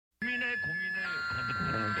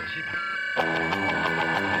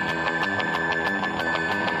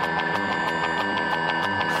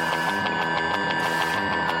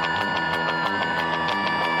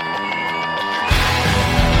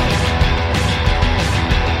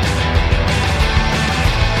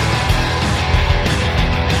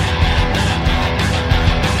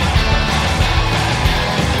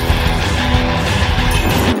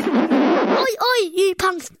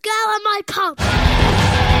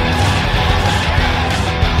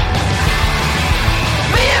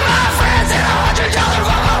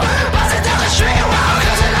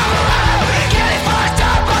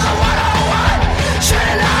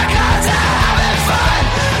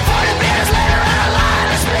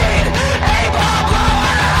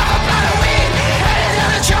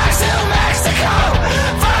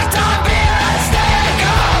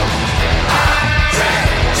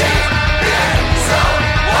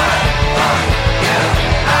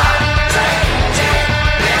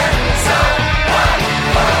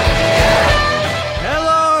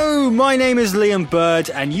My name is Liam Bird,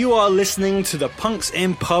 and you are listening to the Punks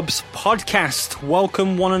in Pubs podcast.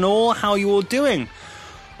 Welcome, one and all. How are you all doing?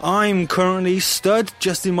 I'm currently stood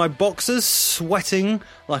just in my boxers, sweating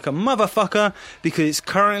like a motherfucker because it's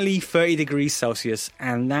currently 30 degrees Celsius,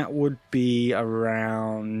 and that would be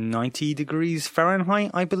around 90 degrees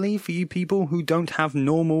Fahrenheit, I believe, for you people who don't have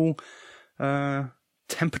normal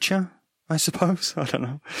temperature, I suppose. I don't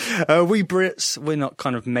know. We Brits, we're not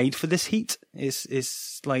kind of made for this heat.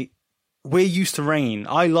 It's like, we're used to rain.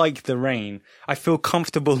 I like the rain. I feel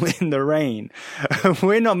comfortable in the rain.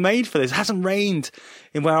 We're not made for this. It hasn't rained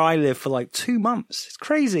in where I live for like 2 months. It's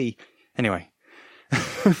crazy. Anyway,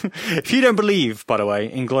 if you don't believe, by the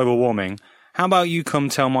way, in global warming, how about you come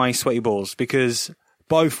tell my sweaty balls? Because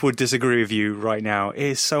both would disagree with you right now. It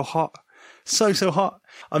is so hot. So hot.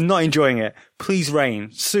 I'm not enjoying it. Please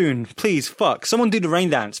rain. Soon. Please. Fuck. Someone do the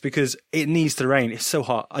rain dance because it needs to rain. It's so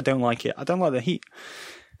hot. I don't like it. I don't like the heat.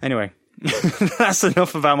 Anyway. That's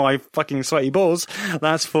enough about my fucking sweaty balls.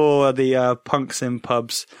 That's for the Punks in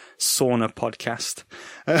Pubs sauna podcast.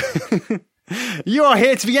 You are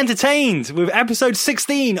here to be entertained with episode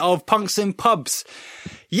 16 of Punks in Pubs.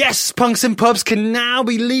 Yes, Punks in Pubs can now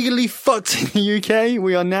be legally fucked in the UK.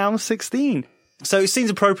 We are now 16. So it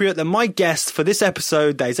seems appropriate that my guest for this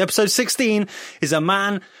episode, that is episode 16, is a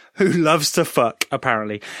man who loves to fuck,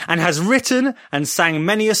 apparently, and has written and sang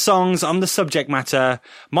many a songs on the subject matter.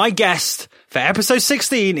 My guest for episode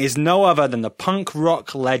 16 is no other than the punk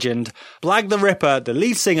rock legend, Blag the Ripper, the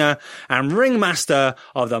lead singer and ringmaster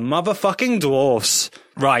of the motherfucking Dwarfs.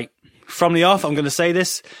 Right. From the off, I'm going to say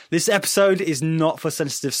this. This episode is not for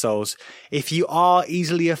sensitive souls. If you are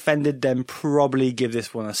easily offended, then probably give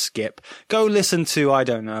this one a skip. Go listen to, I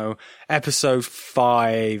don't know, episode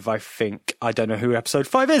 5, I think. I don't know who episode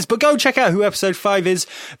 5 is, but go check out who episode 5 is,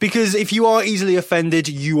 because if you are easily offended,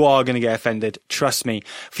 you are going to get offended. Trust me.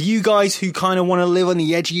 For you guys who kind of want to live on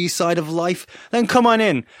the edgy side of life, then come on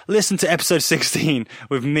in. Listen to episode 16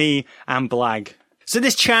 with me and Blag. So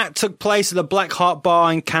this chat took place at the Black Heart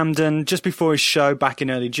Bar in Camden just before his show back in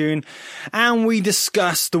early June. And we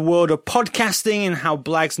discussed the world of podcasting and how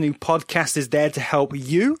Blag's new podcast is there to help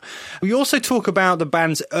you. We also talk about the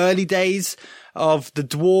band's early days of the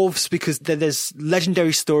Dwarfs, because there's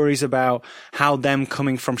legendary stories about how them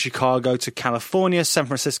coming from Chicago to California, San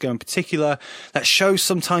Francisco in particular, that shows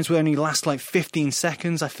sometimes will only last like 15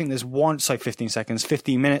 seconds. I think there's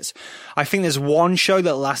 15 minutes. I think there's one show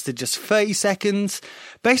that lasted just 30 seconds.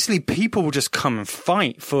 Basically, people will just come and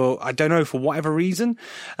fight for, I don't know, for whatever reason.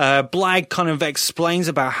 Blag kind of explains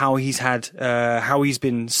about how he's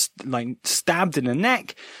been like stabbed in the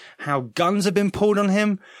neck, how guns have been pulled on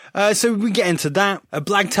him. So we get into that.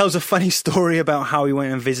 Blag tells a funny story about how he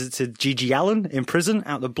went and visited Gigi Allen in prison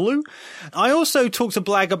out the blue. I also talked to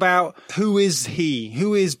Blag about who is he?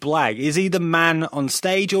 Who is Blag? Is he the man on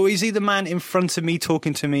stage, or is he the man in front of me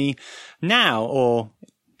talking to me now, or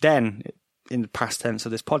then in the past tense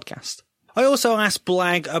of this podcast? I also asked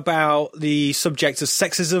Blag about the subject of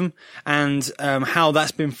sexism and how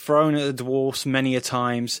that's been thrown at the Dwarfs many a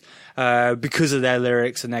times because of their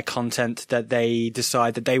lyrics and their content that they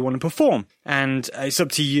decide that they want to perform. And it's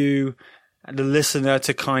up to you, the listener,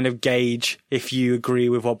 to kind of gauge if you agree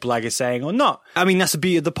with what Blag is saying or not. I mean, that's the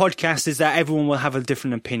beauty of the podcast, is that everyone will have a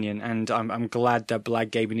different opinion, and I'm glad that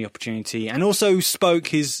Blag gave me the opportunity and also spoke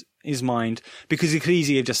his mind, because he could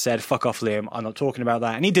easily have just said, fuck off, Liam, I'm not talking about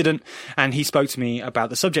that. And he didn't, and he spoke to me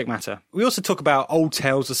about the subject matter. We also talk about old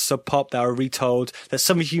tales of Sub Pop that are retold that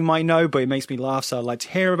some of you might know, but it makes me laugh, so I'd like to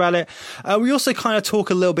hear about it. We also kind of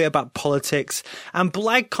talk a little bit about politics, and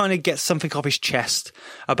Blag kind of gets something off his chest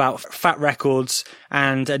about Fat Records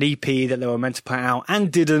and an EP that they were meant to put out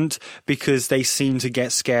and didn't, because they seem to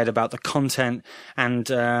get scared about the content, and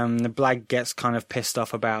Blag gets kind of pissed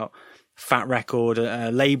off about Fat Record,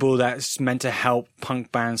 a label that's meant to help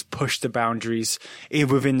punk bands push the boundaries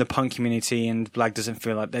within the punk community, and Blag doesn't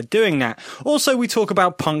feel like they're doing that. Also, we talk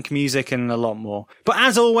about punk music and a lot more. But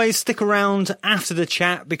as always, stick around after the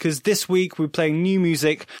chat, because this week we're playing new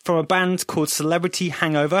music from a band called Celebrity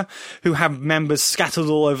Hangover, who have members scattered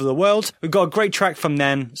all over the world. We've got a great track from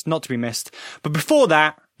them, it's not to be missed. But before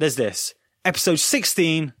that, there's this, episode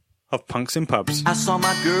 16 of Punks in Pubs. I saw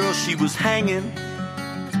my girl, she was hanging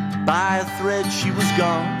by a thread, she was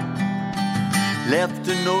gone. Left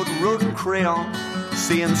a note, wrote in crayon,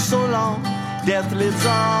 saying so long, death lives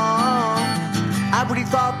on. I really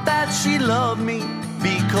thought that she loved me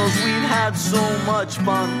because we'd had so much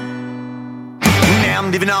fun. Now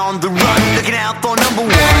I'm living on the run, looking out for number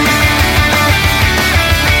one.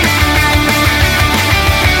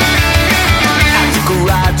 I took a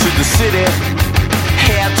ride to the city,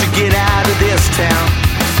 had to get out of this town.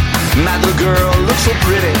 My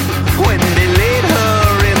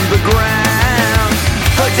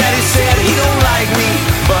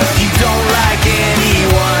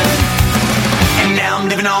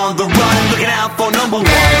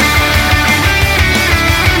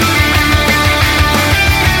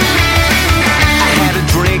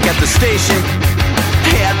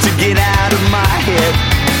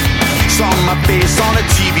saw my face on a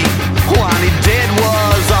TV. Wanted dead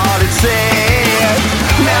was all it said.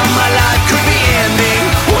 Now my life could be ending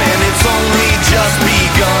when it's only just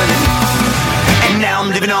begun. And now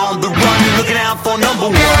I'm living on the run, looking out for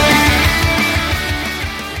number one.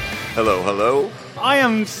 Hello, hello. I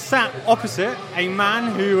am sat opposite a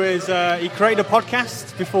man who is, he created a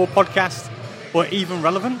podcast before podcasts were even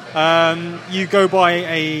relevant. You go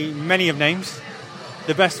by many of names.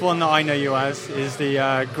 The best one that I know you as is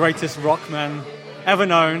the greatest rock man ever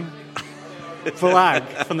known.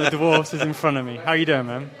 Blag from the Dwarfs is in front of me. How you doing,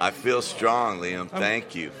 man? I feel strong, Liam.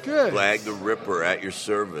 Thank you. Good. Blag the Ripper at your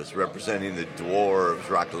service, representing the Dwarves,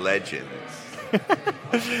 rock legends.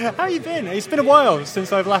 How you been? It's been a while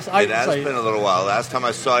since I've last... It has been a little while. Last time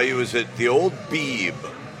I saw you was at the old Beeb.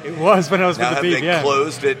 It was when I was now, with the Beeb, have they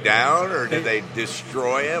closed it down, or did they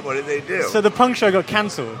destroy it? What did they do? So the punk show got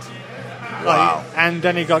cancelled. Wow. And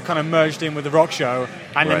then it got kind of merged in with the rock show,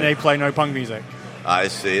 and then they play no punk music. I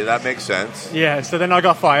see. That makes sense. Yeah, so then I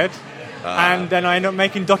got fired, and then I ended up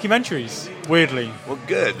making documentaries, weirdly. Well,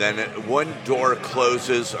 good. Then one door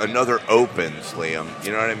closes, another opens, Liam.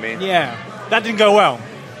 You know what I mean? Yeah. That didn't go well.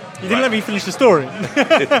 You didn't let me finish the story.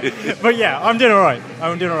 But yeah, I'm doing all right.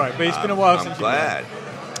 But it's been a while since I'm glad.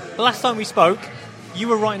 The last time we spoke, you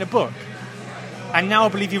were writing a book. And now I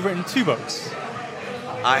believe you've written 2 books.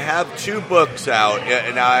 I have 2 books out.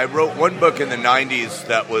 And I wrote one book in the 90s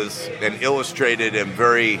that was an illustrated and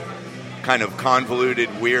very kind of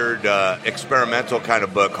convoluted, weird, experimental kind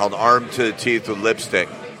of book called Armed to the Teeth with Lipstick.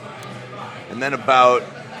 And then about...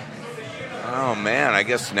 Oh, man, I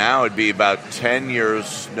guess now it'd be about 10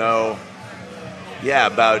 years, about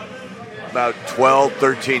 12,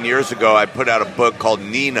 13 years ago, I put out a book called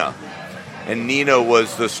Nina. And Nina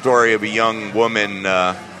was the story of a young woman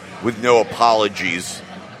with no apologies.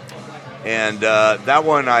 And that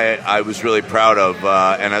one I was really proud of,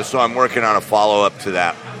 so I'm working on a follow-up to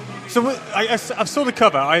that. So I saw the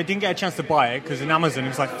cover. I didn't get a chance to buy it because in Amazon it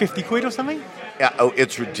was like 50 quid or something. Yeah,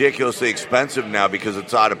 it's ridiculously expensive now because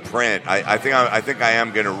it's out of print. I think I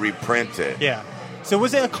am going to reprint it. Yeah. So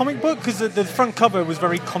was it a comic book? Because the front cover was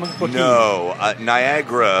very comic booky. No,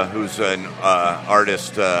 Niagara, who's an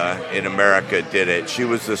artist in America, did it. She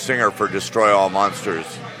was the singer for Destroy All Monsters,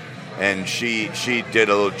 and she did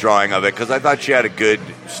a little drawing of it because I thought she had a good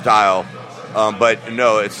style. But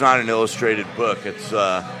no, it's not an illustrated book. It's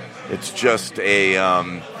just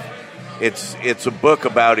a. It's a book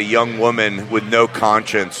about a young woman with no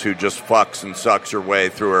conscience who just fucks and sucks her way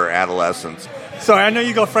through her adolescence. Sorry, I know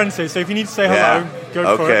you got friends here, so if you need to say hello,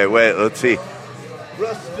 go for it. Okay, wait, let's see.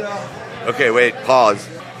 Okay, wait, pause.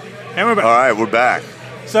 And we're back. All right, we're back.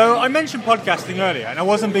 So I mentioned podcasting earlier, and I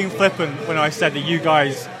wasn't being flippant when I said that you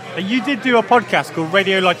did do a podcast called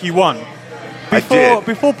Radio Like You Want. I did.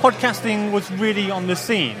 Before podcasting was really on the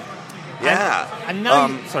scene. Yeah. And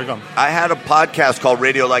now sorry, go on. I had a podcast called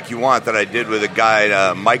Radio Like You Want that I did with a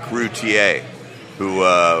guy, Mike Routier, who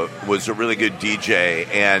was a really good DJ.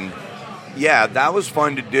 And, yeah, that was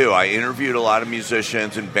fun to do. I interviewed a lot of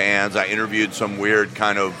musicians and bands. I interviewed some weird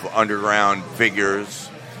kind of underground figures.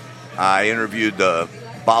 I interviewed the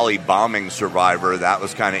Bali bombing survivor. That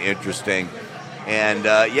was kind of interesting. And,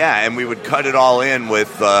 and we would cut it all in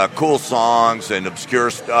with cool songs and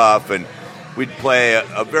obscure stuff, and we'd play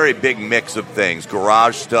a very big mix of things: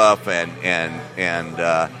 garage stuff and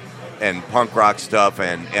punk rock stuff,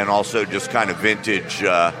 and also just kind of vintage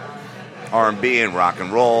R&B and rock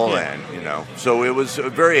and roll, and so it was a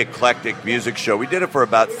very eclectic music show. We did it for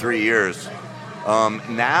about 3 years.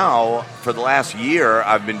 Now, for the last year,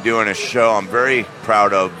 I've been doing a show I'm very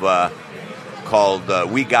proud of called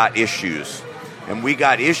We Got Issues, and We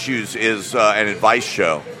Got Issues is an advice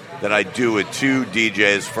show that I do with 2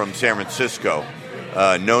 DJs from San Francisco,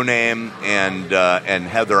 No Name and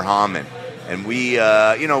Heather Hammond. And we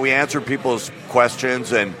answer people's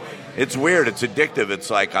questions, and it's weird. It's addictive. It's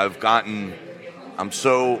like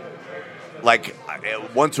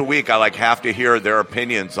once a week I have to hear their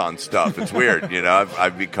opinions on stuff. It's weird,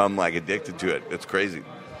 I've become addicted to it. It's crazy.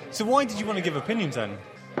 So why did you want to give opinions then?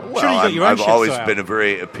 Well, Surely you got your own I've shit always sorted been out. a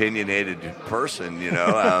very opinionated person,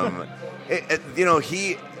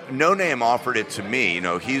 No Name offered it to me.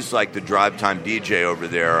 He's like the drive time DJ over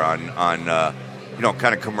there on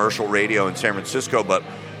kind of commercial radio in San Francisco. But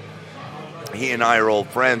he and I are old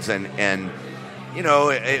friends, and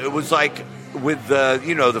it was like with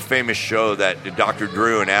the famous show that Dr.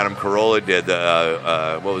 Drew and Adam Carolla did.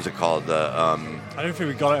 What was it called? I don't think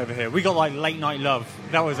we got it over here. We got Late Night Love.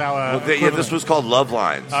 That was our. This was called Love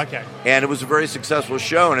Lines. Okay. And it was a very successful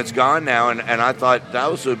show, and it's gone now. And I thought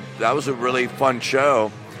that was a really fun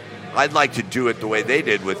show. I'd like to do it the way they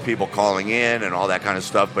did with people calling in and all that kind of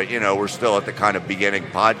stuff. But, we're still at the kind of beginning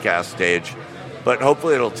podcast stage. But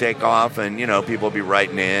hopefully it'll take off and, people will be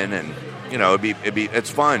writing in and, it's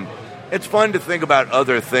fun. It's fun to think about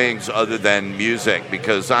other things other than music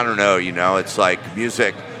because, I don't know, it's like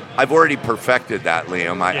music. I've already perfected that,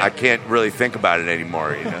 Liam. I can't really think about it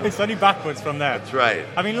anymore, It's only backwards from there. That's right.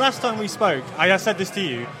 I mean, last time we spoke, I said this to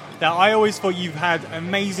you, that I always thought you've had an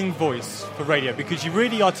amazing voice for radio because you're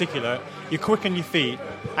really articulate, you're quick on your feet,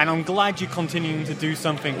 and I'm glad you're continuing to do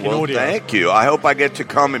something in audio. Thank you. I hope I get to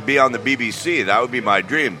come and be on the BBC. That would be my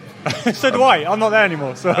dream. So do I. I'm not there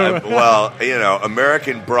anymore. So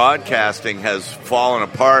American broadcasting has fallen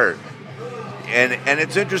apart. And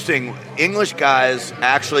it's interesting. English guys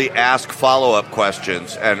actually ask follow-up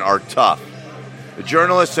questions and are tough. The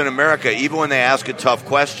journalists in America, even when they ask a tough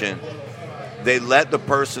question, they let the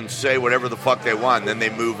person say whatever the fuck they want, and then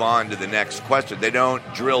they move on to the next question. They don't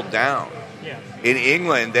drill down. Yeah. In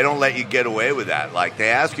England, they don't let you get away with that. Like, they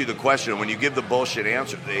ask you the question, when you give the bullshit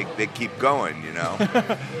answer, they keep going,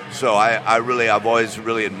 So I've always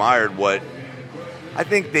really admired what... I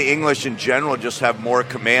think the English in general just have more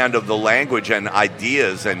command of the language and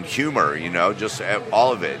ideas and humor, just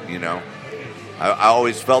all of it, I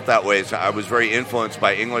always felt that way. So I was very influenced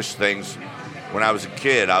by English things. When I was a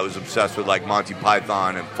kid, I was obsessed with, like, Monty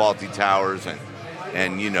Python and Fawlty Towers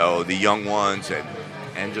and The Young Ones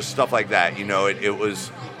and just stuff like that. It was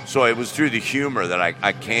through the humor that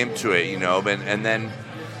I came to it, and then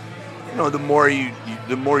the more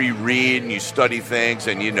you read and you study things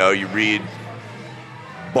and you read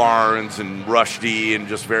Barnes and Rushdie and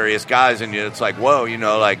just various guys, and it's like, whoa,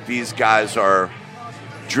 like these guys are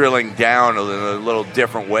drilling down in a little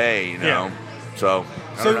different way, Yeah. So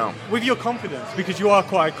I don't know. With your confidence, because you are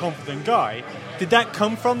quite a confident guy, did that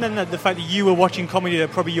come from then the fact that you were watching comedy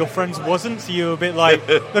that probably your friends wasn't? So you were a bit like,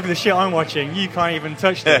 look at the shit I'm watching, you can't even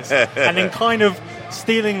touch this. And then kind of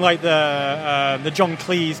stealing like the John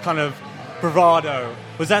Cleese kind of bravado.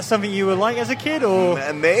 Was that something you were like as a kid,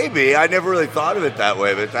 or maybe? I never really thought of it that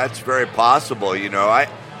way, but that's very possible. I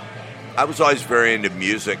was always very into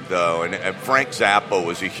music, though, and Frank Zappa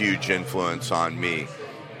was a huge influence on me,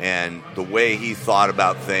 and the way he thought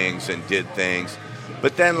about things and did things.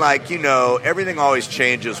 But then, like, everything always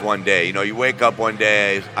changes one day. You wake up one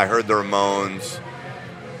day, I heard the Ramones,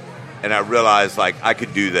 and I realized, like, I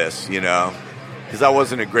could do this, because I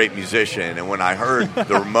wasn't a great musician. And when I heard the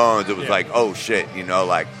Ramones, it was like, oh, shit,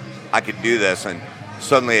 like, I could do this. And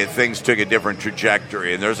suddenly things took a different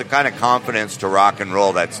trajectory. And there's a kind of confidence to rock and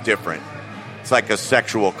roll that's different. It's like a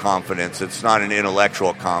sexual confidence. It's not an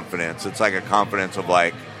intellectual confidence. It's like a confidence of,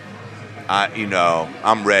 like,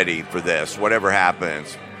 I'm ready for this. Whatever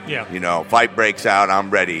happens. Yeah. Fight breaks out, I'm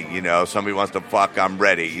ready. Somebody wants to fuck, I'm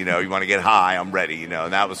ready. You want to get high, I'm ready. And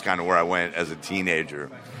that was kind of where I went as a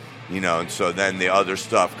teenager. And so then the other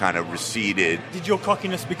stuff kind of receded. Did your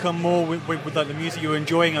cockiness become more with like the music you were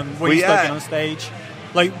enjoying and when you started on stage?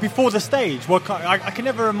 Like, before the stage, I can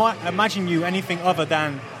never imagine you anything other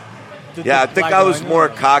than... I think I was more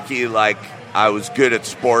cocky, like, I was good at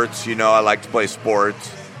sports, I liked to play sports,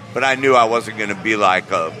 but I knew I wasn't going to be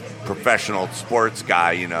like a professional sports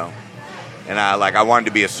guy, And I wanted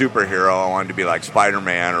to be a superhero. I wanted to be like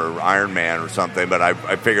Spider-Man or Iron Man or something, but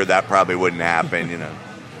I figured that probably wouldn't happen,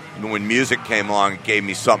 When music came along, it gave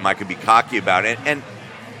me something I could be cocky about.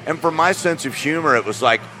 And for my sense of humor, it was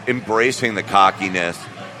like embracing the cockiness.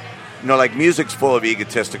 Like, music's full of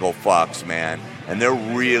egotistical fucks, man. And they're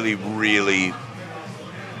really, really...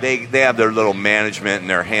 They have their little management and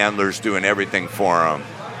their handlers doing everything for them.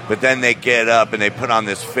 But then they get up and they put on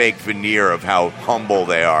this fake veneer of how humble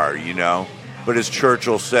they are, But as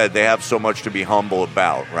Churchill said, they have so much to be humble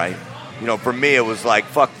about, right? For me, it was like,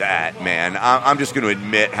 fuck that, man. I'm just going to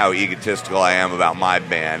admit how egotistical I am about my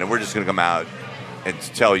band, and we're just going to come out and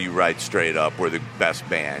tell you right straight up we're the best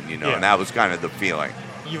band, Yeah. And that was kind of the feeling.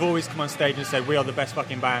 You've always come on stage and said, we are the best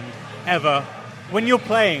fucking band ever. When you're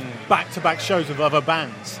playing back-to-back shows with other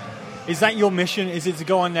bands, is that your mission? Is it to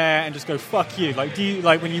go on there and just go, fuck you? Like, do you,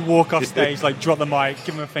 like, when you walk off stage, like, drop the mic,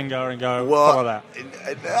 give them a finger and go, follow that?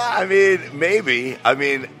 I mean, maybe. I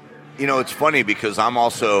mean... it's funny because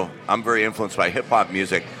I'm very influenced by hip-hop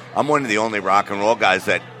music. I'm one of the only rock and roll guys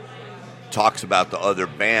that talks about the other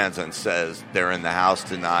bands and says they're in the house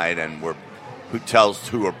tonight and who tells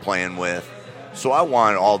who we're playing with. So I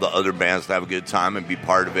want all the other bands to have a good time and be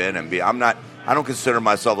part of it. I don't consider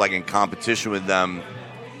myself like in competition with them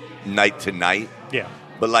night to night. Yeah.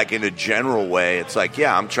 But like in a general way, it's like,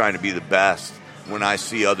 yeah, I'm trying to be the best. When I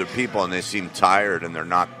see other people and they seem tired and they're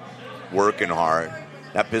not working hard,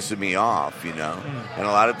 that pisses me off, And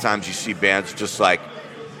a lot of times you see bands just like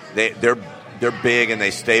they're big and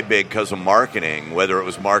they stay big because of marketing, whether it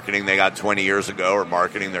was marketing they got 20 years ago or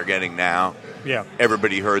marketing they're getting now. Yeah.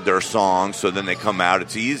 Everybody heard their songs, so then they come out,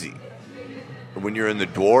 it's easy. But when you're in the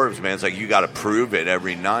Dwarves, man, it's like you got to prove it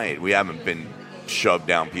every night. We haven't been shoved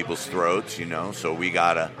down people's throats, so we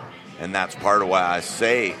got to, and that's part of why I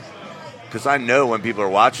say, because I know when people are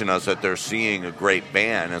watching us that they're seeing a great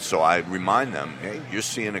band, and so I remind them, hey, you're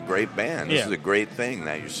seeing a great band. This is a great thing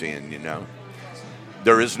that you're seeing,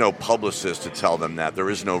 There is no publicist to tell them that. There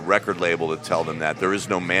is no record label to tell them that. There is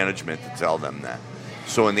no management to tell them that.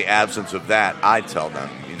 So in the absence of that, I tell them,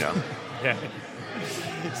 Yeah.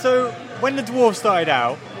 So when the Dwarves started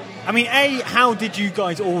out, I mean, how did you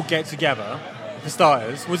guys all get together, for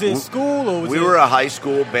starters? Was it at school or was we were a high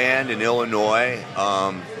school band in Illinois.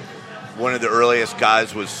 One of the earliest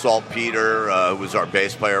guys was Saltpeter, who was our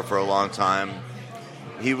bass player for a long time.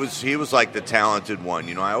 He was like the talented one.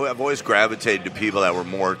 I've always gravitated to people that were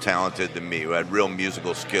more talented than me, who had real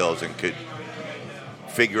musical skills and could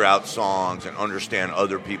figure out songs and understand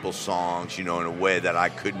other people's songs, in a way that I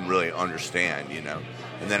couldn't really understand,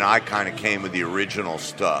 And then I kind of came with the original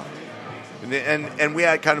stuff. And we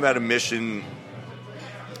had kind of had a mission.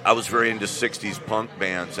 I was very into 60s punk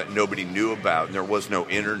bands that nobody knew about, and there was no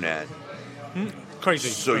internet. Crazy.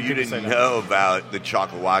 So you didn't know about the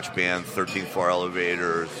Chocolate Watch Band, 13th Floor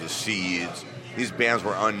Elevators, the Seeds. These bands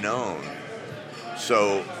were unknown.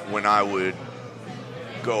 So when I would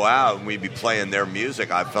go out and we'd be playing their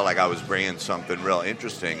music, I felt like I was bringing something real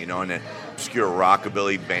interesting, and then obscure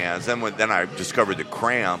rockabilly bands. Then I discovered the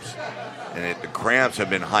Cramps, and the Cramps have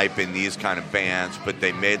been hyping these kind of bands, but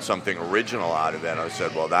they made something original out of it. I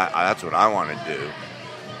said, well, that's what I want to do.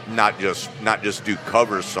 Not just do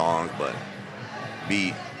cover songs, but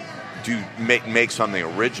make something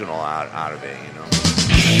original out of it,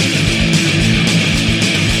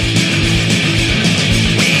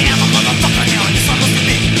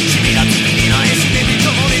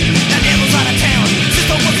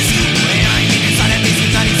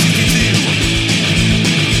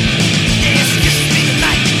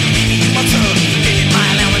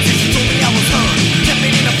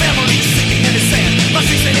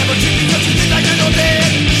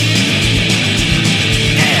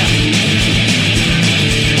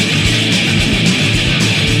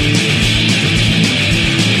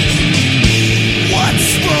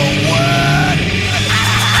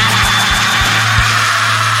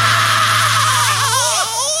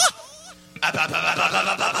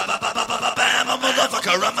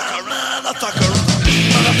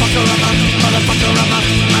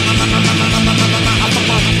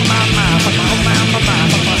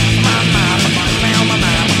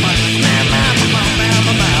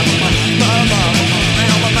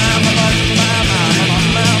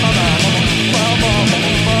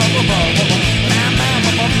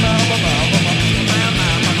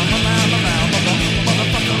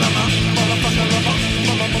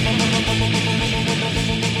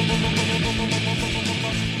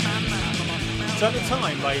 So at the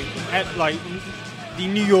time, the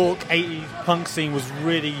New York 80s punk scene was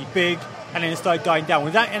really big, and then it started dying down.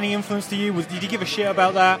 Was that any influence to you? Did you give a shit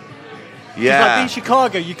about that? Yeah. In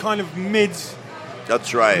Chicago, you kind of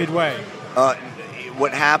That's right. midway.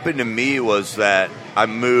 What happened to me was that I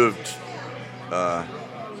moved.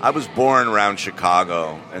 I was born around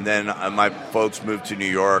Chicago, and then my folks moved to New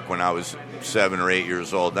York when I was 7 or 8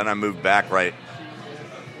 years old. Then I moved back right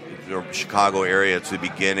the Chicago area to the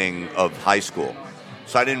beginning of high school.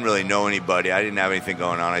 So I didn't really know anybody. I didn't have anything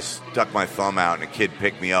going on. I stuck my thumb out, and a kid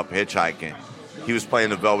picked me up hitchhiking. He was playing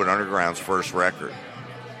the Velvet Underground's first record.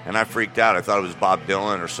 And I freaked out. I thought it was Bob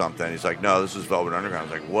Dylan or something. He's like, no, this is Velvet Underground.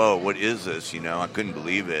 I was like, whoa, what is this? I couldn't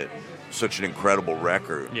believe it. Such an incredible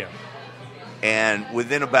record. Yeah. And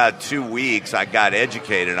within about 2 weeks, I got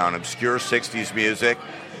educated on obscure 60s music,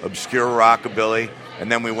 obscure rockabilly,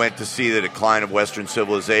 and then we went to see the decline of Western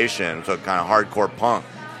civilization, so kind of hardcore punk.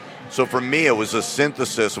 So for me, it was a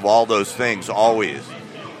synthesis of all those things always.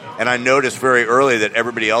 And I noticed very early that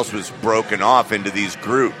everybody else was broken off into these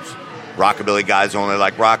groups. Rockabilly guys only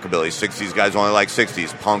like rockabilly, 60s guys only like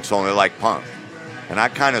 60s, punks only like punk. And I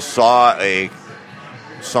kind of saw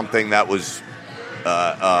something that was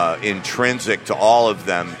intrinsic to all of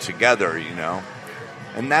them together,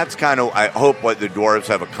 And that's kind of, I hope, what the Dwarves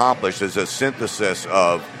have accomplished is a synthesis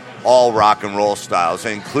of all rock and roll styles,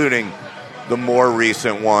 including the more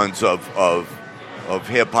recent ones of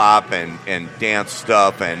hip-hop and dance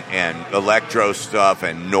stuff and electro stuff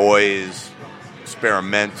and noise,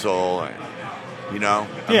 experimental, and,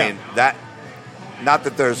 I mean, that, not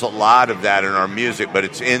that there's a lot of that in our music, but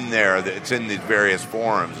it's in there, it's in these various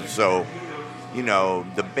forms. And so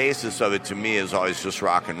the basis of it to me is always just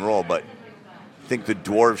rock and roll, but I think the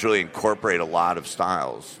Dwarves really incorporate a lot of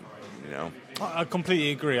styles, I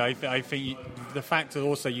completely agree. I think the fact that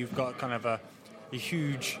also you've got kind of a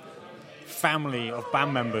huge family of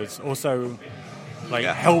band members also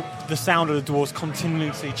help the sound of the Dwarves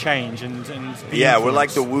continuously change and we're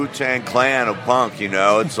like the Wu-Tang Clan of punk,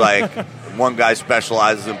 It's like one guy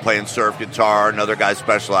specializes in playing surf guitar, another guy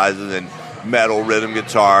specializes in metal rhythm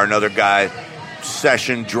guitar, another guy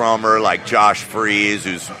session drummer like Josh Freese,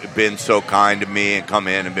 who's been so kind to me and come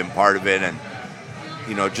in and been part of it, and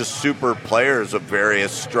just super players of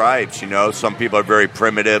various stripes. Some people are very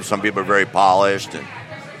primitive, some people are very polished, and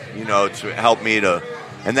it's helped me to.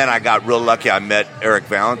 And then I got real lucky. I met Eric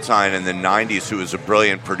Valentine in the 90s, who was a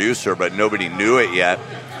brilliant producer, but nobody knew it yet.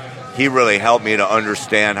 He really helped me to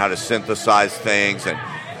understand how to synthesize things and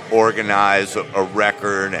organize a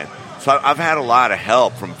record. And so I've had a lot of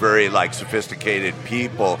help from very sophisticated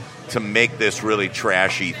people to make this really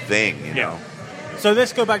trashy thing, you know. So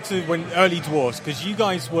let's go back to when early Dwarves, because you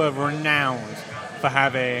guys were renowned for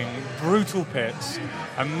having brutal pits,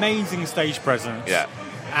 amazing stage presence,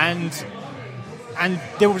 and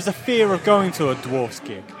there was a fear of going to a Dwarves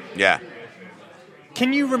gig. Yeah.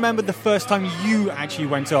 Can you remember the first time you actually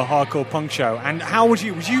went to a hardcore punk show, and how was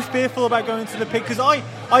you fearful about going to the pit? Because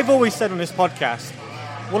I've always said on this podcast,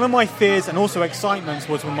 one of my fears and also excitements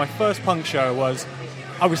was when my first punk show was,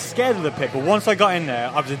 I was scared of the pit, but once I got in there,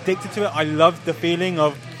 I was addicted to it. I loved the feeling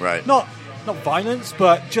of not violence,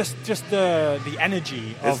 but just the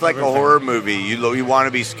energy. It's like a horror movie. You want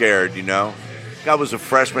to be scared, I was a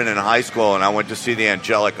freshman in high school, and I went to see the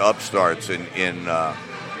Angelic Upstarts in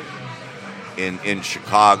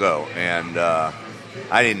Chicago, and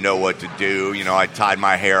I didn't know what to do. I tied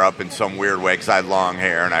my hair up in some weird way because I had long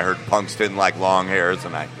hair, and I heard punks didn't like long hairs,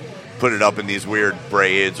 and I put it up in these weird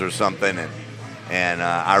braids or something, and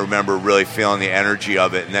I remember really feeling the energy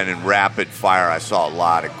of it. And then in rapid fire, I saw a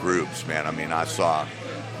lot of groups, man. I mean, I saw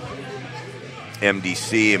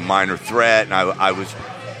MDC and Minor Threat, and I was,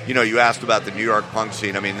 you asked about the New York punk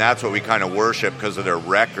scene. I mean, that's what we kind of worship because of their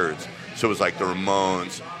records. So it was like the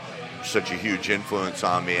Ramones, such a huge influence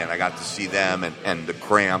on me, and I got to see them and the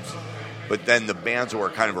Cramps. But then the bands that were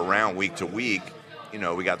kind of around week to week,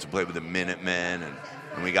 we got to play with the Minutemen,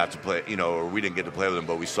 and we got to play, or we didn't get to play with them,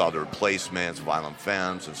 but we saw the Replacements, Violent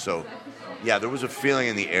Femmes, and so, there was a feeling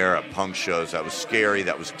in the air at punk shows that was scary,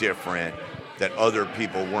 that was different, that other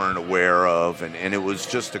people weren't aware of, and it was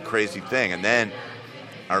just a crazy thing. And then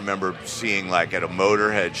I remember seeing, at a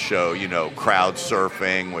Motorhead show, crowd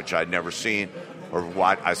surfing, which I'd never seen, or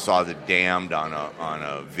what I saw the Damned on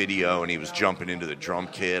a video, and he was jumping into the drum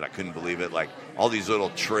kit. I couldn't believe it. All these little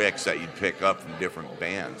tricks that you'd pick up from different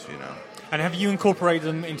bands, And have you incorporated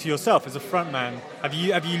them into yourself as a frontman? Have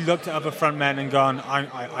you looked at other frontmen and gone,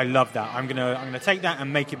 I love that. I'm gonna take that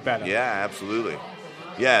and make it better. Yeah, absolutely.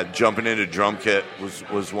 Yeah, jumping into drum kit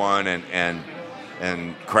was one,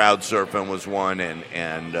 and crowd surfing was one,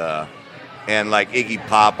 and like Iggy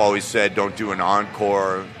Pop always said, don't do an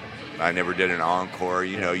encore. I never did an encore.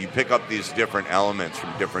 You pick up these different elements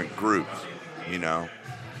from different groups.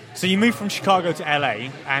 So you moved from Chicago to LA,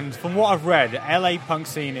 and from what I've read, LA punk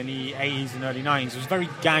scene in the 80s and early 90s was very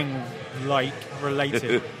gang-like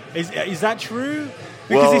related. Is that true?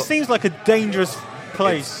 Because it seems like a dangerous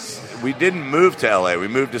place. We didn't move to LA. We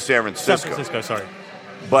moved to San Francisco. San Francisco, sorry.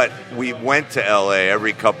 But we went to LA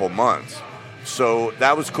every couple months. So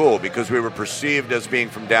that was cool because we were perceived as being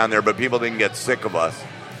from down there, but people didn't get sick of us.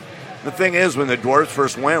 The thing is, when the Dwarves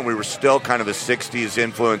first went, we were still kind of a 60s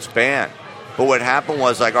influenced band. But what happened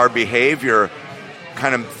was, our behavior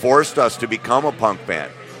kind of forced us to become a punk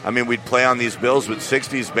band. I mean, we'd play on these bills with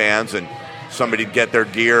 60s bands, and somebody'd get their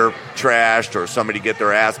gear trashed, or somebody'd get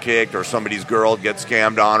their ass kicked, or somebody's girl would get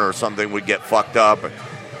scammed on, or something would get fucked up. And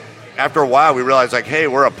after a while, we realized, hey,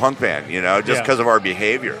 we're a punk band, just because of our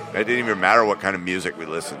behavior. It didn't even matter what kind of music we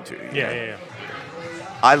listened to. Yeah.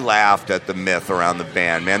 I laughed at the myth around the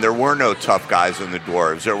band, man. There were no tough guys in the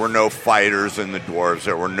Dwarves. There were no fighters in the Dwarves.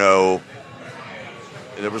 There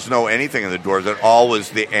was no anything in the Dwarves. It all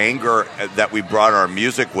was the anger that we brought our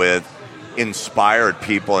music with inspired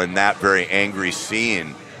people in that very angry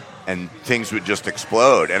scene, and things would just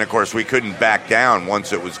explode. And, of course, we couldn't back down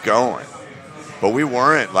once it was going. But we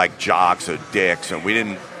weren't like jocks or dicks, and we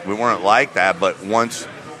weren't like that. But once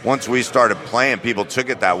we started playing, people took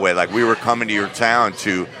it that way. Like we were coming to your town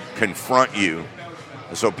to confront you,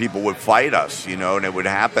 so people would fight us, and it would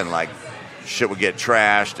happen. Like shit would get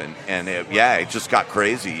trashed, and it just got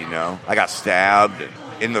crazy, I got stabbed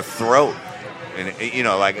in the throat, and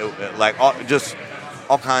just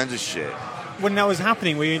all kinds of shit. When that was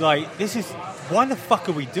happening, were you like, this is why the fuck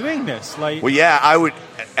are we doing this? Like, Well, yeah, I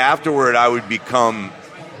would become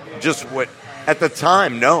just what, at the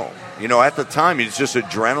time, no. You know, at the time, it's just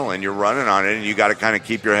adrenaline. You're running on it, and you got to kind of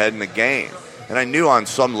keep your head in the game. And I knew on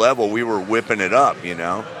some level we were whipping it up, you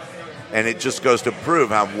know. And it just goes to prove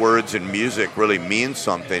how words and music really mean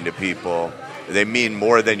something to people. They mean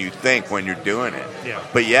more than you think when you're doing it. Yeah.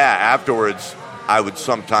 But yeah, afterwards, I would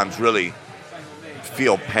sometimes really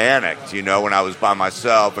feel panicked, you know, when I was by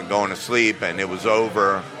myself and going to sleep and it was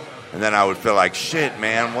over. And then I would feel like, shit,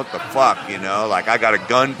 man, what the fuck, you know? Like, I got a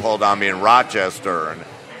gun pulled on me in Rochester, and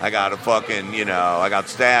I got a fucking, you know, I got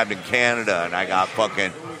stabbed in Canada, and I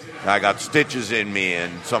got stitches in me,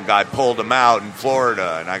 and some guy pulled them out in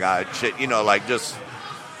Florida, and I got shit, you know, like, just,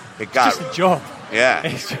 it got... it's just a job. Yeah.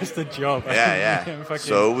 It's just a job. Yeah.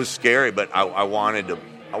 So it was scary, but I wanted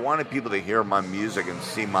people to hear my music and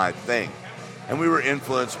see my thing. And we were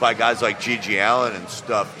influenced by guys like Gigi Allen and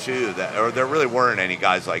stuff, too. Or there really weren't any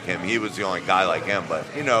guys like him. He was the only guy like him. But,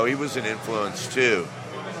 you know, he was an influence, too.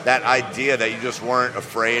 That idea that you just weren't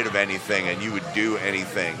afraid of anything and you would do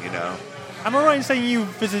anything, you know. Am I right in saying you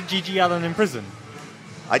visited Gigi Allen in prison?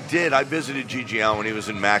 I did. I visited Gigi Allen when he was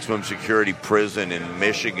in maximum security prison in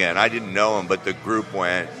Michigan. I didn't know him, but the group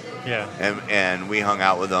went. Yeah. And we hung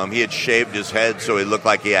out with him. He had shaved his head so he looked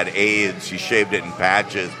like he had AIDS. He shaved it in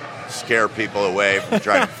patches. Scare people away from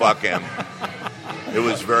trying to fuck him. It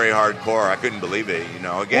was very hardcore. I couldn't believe it, you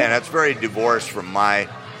know. Again, that's very divorced from my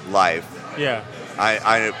life. Yeah.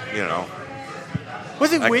 I you know.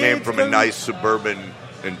 Was it I weird? came from a nice suburban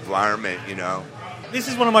environment, you know. This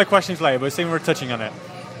is one of my questions later, but seeing we're touching on it.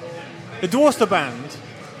 The Dwarfs the band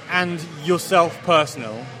and yourself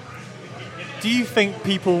personal, do you think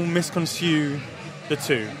people misconstrue the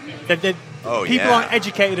two? That people aren't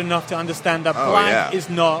educated enough to understand that Blank is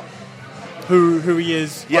not who he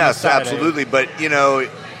is. Yes, absolutely. But, you know,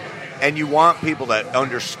 and you want people to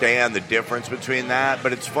understand the difference between that.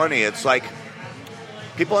 But it's funny. It's like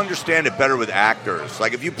people understand it better with actors.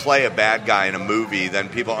 Like if you play a bad guy in a movie, then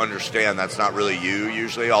people understand that's not really you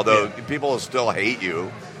usually. Although people will still hate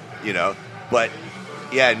you, you know. But,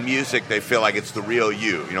 yeah, in music, they feel like it's the real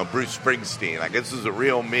you. You know, Bruce Springsteen. Like this is the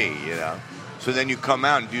real me, you know. So then you come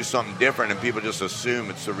out and do something different, and people just assume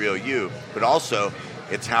it's the real you. But also,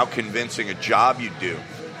 it's how convincing a job you do.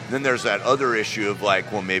 And then there's that other issue of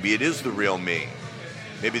like, well, maybe it is the real me.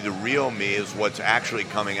 Maybe the real me is what's actually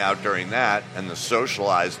coming out during that, and the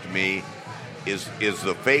socialized me is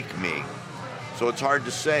the fake me. So it's hard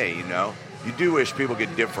to say, you know. You do wish people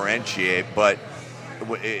could differentiate, but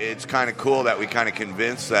it's kind of cool that we kind of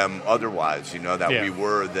convinced them otherwise, you know, that we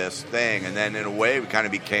were this thing. And then in a way, we kind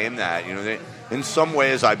of became that, you know. In some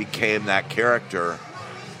ways, I became that character.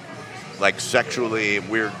 Like sexually,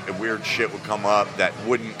 weird shit would come up that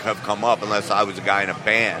wouldn't have come up unless I was a guy in a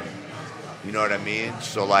band. You know what I mean?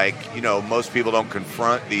 So, like, you know, most people don't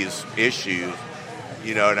confront these issues.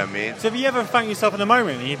 You know what I mean? So have you ever found yourself in a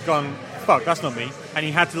moment and you've gone, fuck, that's not me, and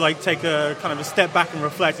you had to, like, take a kind of a step back and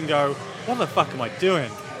reflect and go, what the fuck am I doing?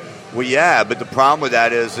 Well, yeah, but the problem with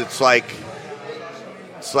that is it's like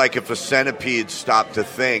if a centipede stopped to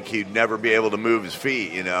think, he'd never be able to move his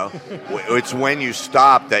feet, you know? It's when you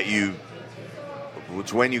stop that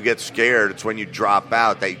it's when you get scared, it's when you drop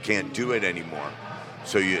out that you can't do it anymore.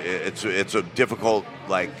 So it's a difficult,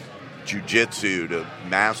 like, jiu-jitsu to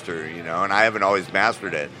master, you know, and I haven't always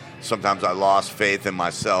mastered it. Sometimes I lost faith in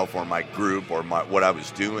myself or my group or what I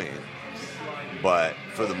was doing. But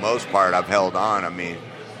for the most part, I've held on. I mean,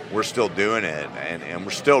 we're still doing it, and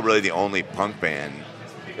we're still really the only punk band.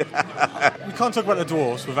 We can't talk about the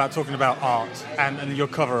Dwarfs without talking about art and your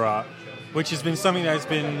cover art, which has been something that has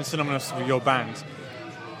been synonymous with your band.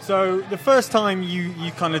 So the first time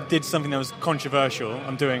you kind of did something that was controversial,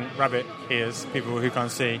 I'm doing rabbit ears, people who can't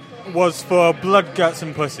see, was for Blood, Guts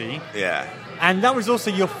and Pussy. Yeah. And that was also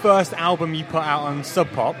your first album you put out on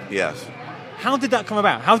Sub Pop. Yes. How did that come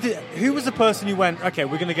about? Who was the person who went, okay,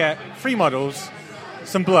 we're going to get 3 models,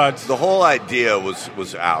 some blood? The whole idea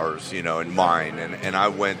was ours, you know, and mine. And I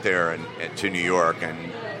went there to New York,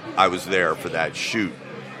 and I was there for that shoot.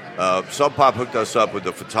 Sub Pop hooked us up with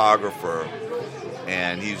a photographer,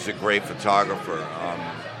 and he's a great photographer,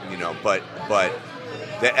 you know, but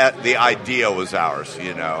the idea was ours,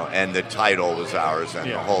 you know, and the title was ours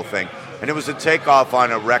and the whole thing. And it was a takeoff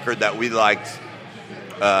on a record that we liked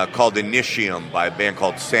called Initium by a band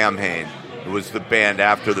called Samhain. It was the band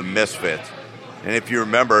after the Misfits. And if you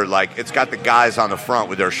remember, like, it's got the guys on the front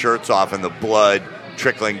with their shirts off and the blood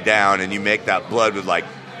trickling down, and you make that blood with, like,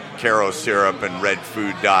 Caro syrup and red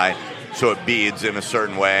food dye so it beads in a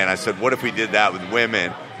certain way. And I said, what if we did that with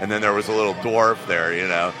women? And then there was a little dwarf there, you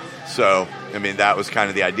know. So I mean, that was kind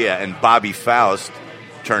of the idea. And Bobby Faust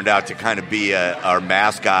turned out to kind of be our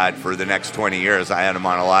mascot for the next 20 years. I had him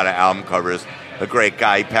on a lot of album covers. A great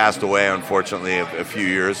guy. He passed away, unfortunately, a few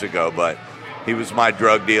years ago, but he was my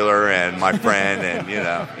drug dealer and my friend, and, you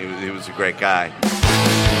know, he was a great guy.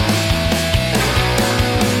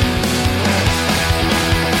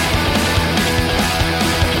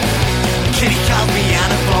 Kitty calls me on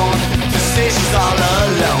the phone to say she's all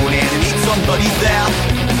alone and needs somebody there.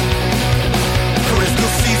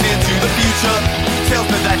 Crystal sees into the future, tells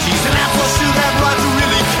me that she's an asshole, sure that Roger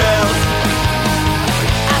really cares.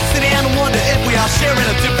 I sit and wonder if we are sharing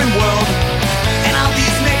a different world, and all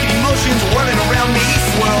these naked emotions whirling around me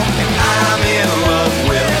swirl, and I'm in love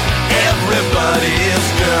with everybody's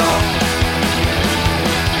girl.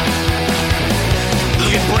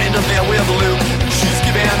 Look at Brenda there with Luke, she's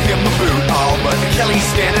giving him the boot, oh, but Kelly's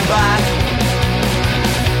standing by.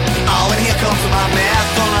 Oh, and here comes my man,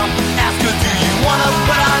 so I'm asking, do you wanna,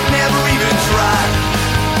 but I never even tried.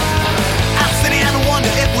 I sit and wonder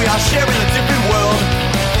if we are sharing a different world,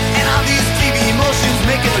 and all these TV emotions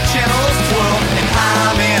making the channels twirl, and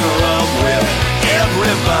I'm in love with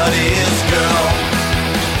everybody's girl.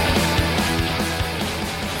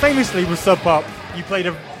 Famously with Sub Pop, you played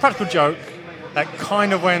a practical joke that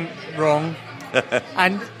kind of went wrong.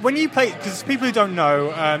 And when you play, because people who don't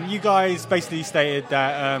know, you guys basically stated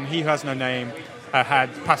that He Who Has No Name had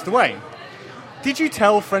passed away. Did you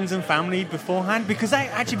tell friends and family beforehand? Because that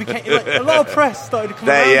actually became, like, a lot of press started to come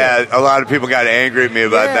around. Yeah, a lot of people got angry at me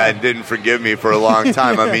about that and didn't forgive me for a long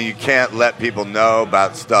time. I mean, you can't let people know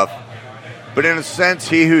about stuff. But in a sense,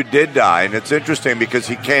 he who did die, and it's interesting because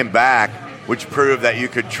he came back, which proved that you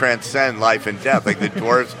could transcend life and death. Like the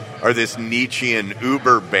Doors are this Nietzschean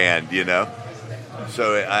Uber band, you know?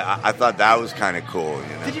 So I thought that was kind of cool,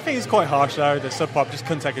 you know. Did you think it was quite harsh, though, that Sub Pop just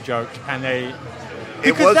couldn't take a joke, and they...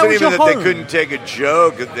 It wasn't even that they couldn't take a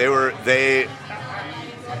joke. They were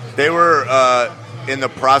in the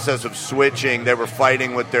process of switching. They were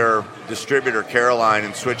fighting with their distributor, Caroline,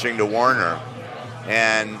 and switching to Warner.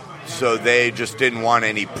 And so they just didn't want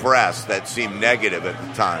any press that seemed negative at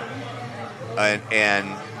the time.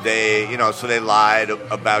 And they, you know, so they lied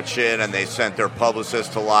about shit, and they sent their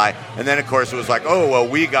publicist to lie. And then, of course, it was like, oh, well,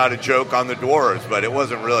 we got a joke on the Doors, but it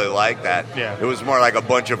wasn't really like that. Yeah. It was more like a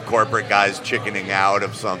bunch of corporate guys chickening out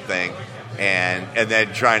of something and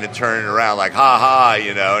then trying to turn it around like, ha-ha,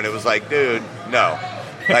 you know. And it was like, dude, no.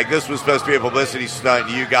 Like, this was supposed to be a publicity stunt.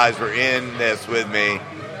 You guys were in this with me.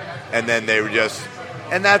 And then they were just...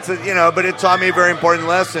 And that's, you know, but it taught me a very important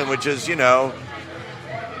lesson, which is, you know...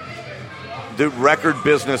 The record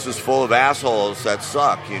business is full of assholes that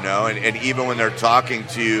suck, you know, and even when they're talking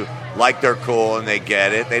to you like they're cool and they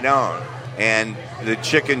get it, they don't. And the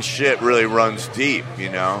chicken shit really runs deep, you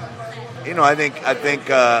know. You know, I think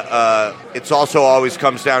it's also always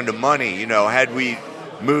comes down to money. You know, had we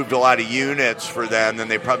moved a lot of units for them, then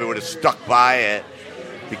they probably would have stuck by it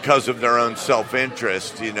because of their own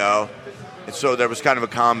self-interest, you know. And so there was kind of a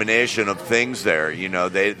combination of things there, you know.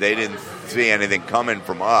 They didn't see anything coming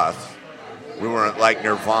from us. We weren't like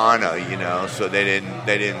Nirvana, you know, so they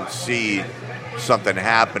didn't see something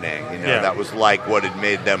happening, you know. Yeah. That was like what had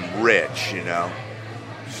made them rich, you know.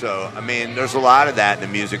 So, I mean, there's a lot of that in the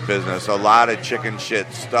music business, a lot of chicken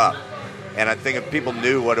shit stuff. And I think if people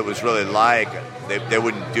knew what it was really like, they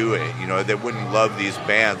wouldn't do it, you know. They wouldn't love these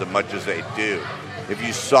bands as much as they do. If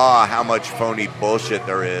you saw how much phony bullshit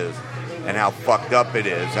there is and how fucked up it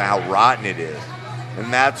is and how rotten it is,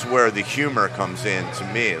 and that's where the humor comes in to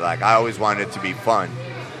me. Like, I always wanted it to be fun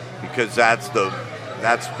because that's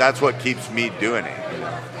what keeps me doing it. You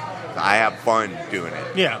know? I have fun doing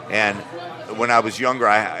it. Yeah. And when I was younger,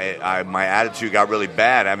 I my attitude got really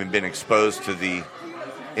bad. I haven't been exposed to the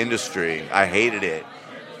industry. I hated it.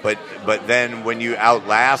 But then when you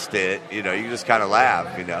outlast it, you know, you just kind of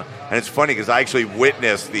laugh, you know. And it's funny because I actually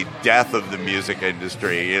witnessed the death of the music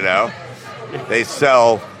industry, you know. They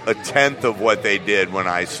sell a tenth of what they did when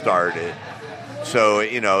I started. So,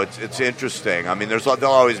 you know, it's interesting. I mean, there'll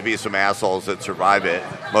always be some assholes that survive it,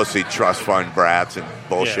 mostly trust fund brats and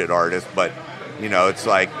bullshit artists. But, you know, it's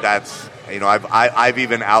like that's, you know, I've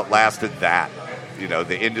even outlasted that, you know,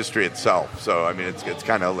 the industry itself. So, I mean, it's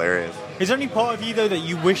kind of hilarious. Is there any part of you, though, that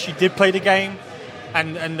you wish you did play the game?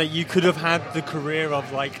 And that you could have had the career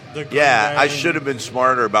of, like, the... Yeah, I should have been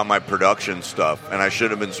smarter about my production stuff, and I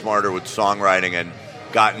should have been smarter with songwriting and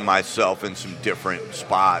gotten myself in some different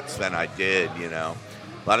spots than I did, you know.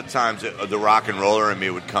 A lot of times the rock and roller in me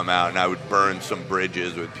would come out, and I would burn some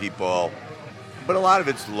bridges with people. But a lot of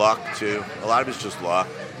it's luck, too. A lot of it's just luck.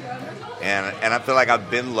 And I feel like I've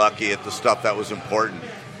been lucky at the stuff that was important.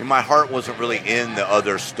 And my heart wasn't really in the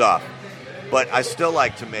other stuff. But I still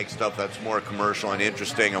like to make stuff that's more commercial and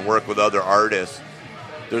interesting and work with other artists.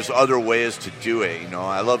 There's other ways to do it, you know.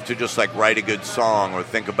 I love to just like write a good song or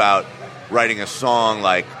think about writing a song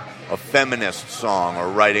like a feminist song or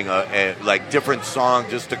writing a like different song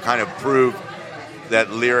just to kind of prove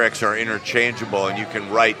that lyrics are interchangeable and you can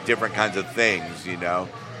write different kinds of things, you know.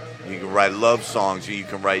 You can write love songs, you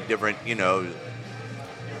can write different, you know.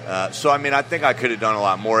 So, I mean, I think I could have done a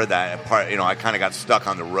lot more of that. You know, I kind of got stuck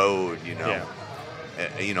on the road, you know.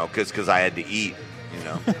 Yeah. You know, because I had to eat, you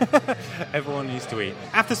know. Everyone needs to eat.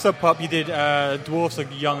 After Sub Pop, you did Dwarfs Are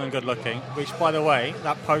Young and Good Looking, which, by the way,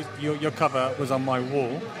 that post, your cover was on my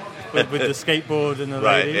wall. With the skateboard and the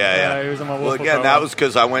lady. Yeah. It was on my wall. Well, again, that was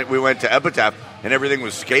because we went to Epitaph and everything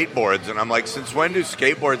was skateboards, and I'm like, since when do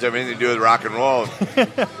skateboards have anything to do with rock and roll?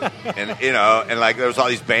 And you know, and like there was all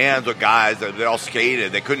these bands with guys that they all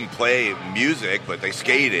skated. They couldn't play music, but they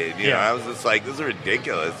skated. You know, I was just like, this is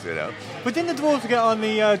ridiculous. You know. But didn't the Dwarves get on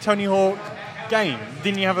the Tony Hawk game?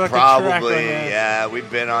 Didn't you have like probably? A track on Yeah, we've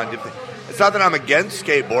been on different. It's not that I'm against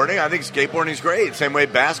skateboarding. I think skateboarding's great. Same way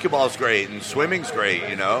basketball's great and swimming's great,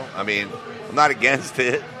 you know. I mean, I'm not against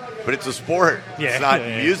it, but it's a sport. Yeah, it's not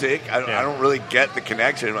music. I don't really get the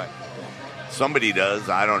connection. Somebody does.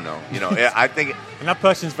 I don't know. You know, I think... And that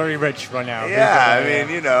person's very rich right now. Yeah, I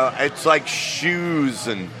mean, you know, it's like shoes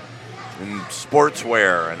and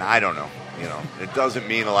sportswear, and I don't know. You know, it doesn't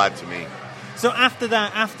mean a lot to me. So after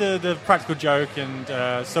that, after the Practical Joke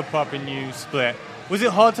and Sub Pop and you split... Was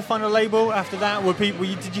it hard to find a label after that?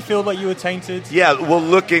 Did you feel like you were tainted? Yeah, well,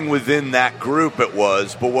 looking within that group it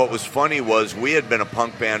was. But what was funny was we had been a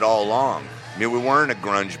punk band all along. I mean, we weren't a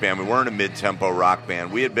grunge band. We weren't a mid-tempo rock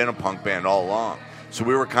band. We had been a punk band all along. So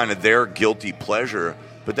we were kind of their guilty pleasure.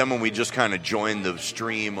 But then when we just kind of joined the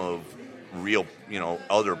stream of real, you know,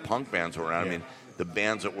 other punk bands around, I mean, the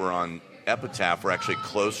bands that were on Epitaph were actually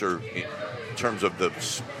closer in terms of the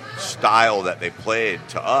style that they played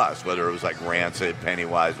to us, whether it was like Rancid,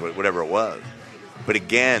 Pennywise, whatever it was. But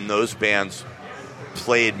again, those bands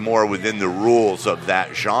played more within the rules of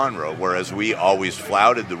that genre, whereas we always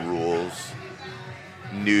flouted the rules,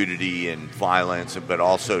 nudity and violence, but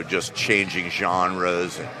also just changing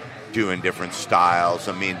genres and doing different styles.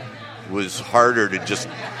 I mean, it was harder to just,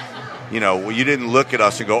 you know, you didn't look at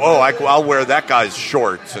us and go, oh, I'll wear that guy's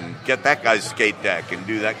shorts and get that guy's skate deck and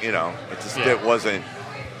do that, you know. It wasn't...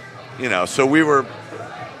 You know, so we weren't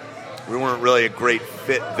really a great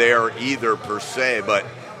fit there either per se, but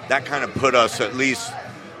that kind of put us at least,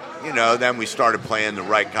 you know, then we started playing the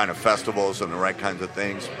right kind of festivals and the right kinds of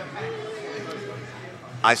things.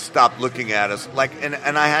 I stopped looking at us like, and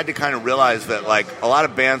I had to kind of realize that like a lot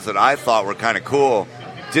of bands that I thought were kind of cool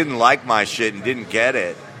didn't like my shit and didn't get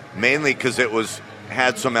it, mainly because it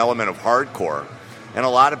had some element of hardcore. And a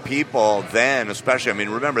lot of people then, especially, I mean,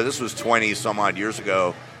 remember this was 20 some odd years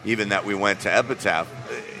ago, even that we went to Epitaph,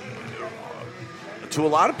 to a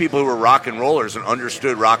lot of people who were rock and rollers and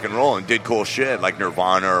understood rock and roll and did cool shit like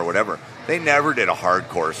Nirvana or whatever, they never did a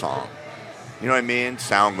hardcore song. You know what I mean?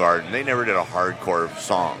 Soundgarden, they never did a hardcore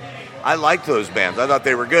song. I liked those bands. I thought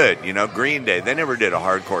they were good. You know, Green Day, they never did a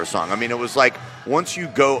hardcore song. I mean, it was like once you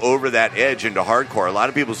go over that edge into hardcore, a lot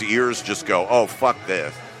of people's ears just go, oh, fuck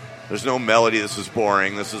this. There's no melody. This is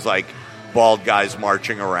boring. This is like bald guys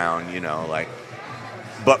marching around, you know, like.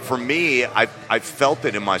 But for me, I felt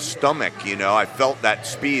it in my stomach, you know. I felt that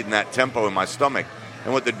speed and that tempo in my stomach.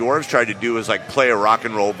 And what the Dwarves tried to do was like play a rock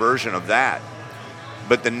and roll version of that.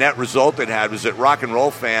 But the net result it had was that rock and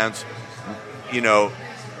roll fans, you know,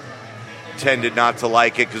 tended not to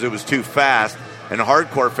like it because it was too fast. And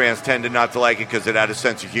hardcore fans tended not to like it because it had a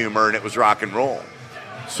sense of humor and it was rock and roll.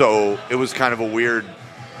 So it was kind of a weird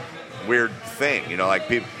thing, you know, like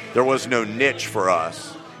there was no niche for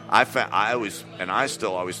us. I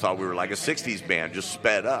still always thought we were like a 60s band, just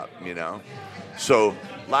sped up, you know. So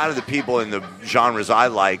a lot of the people in the genres I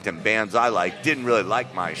liked and bands I liked didn't really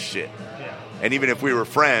like my shit. Yeah. And even if we were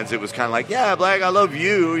friends, it was kind of like, yeah, Black, I love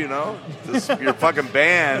you, you know. Your fucking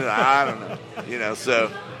band, I don't know. You know,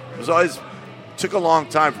 so it was always... took a long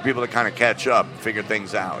time for people to kind of catch up and figure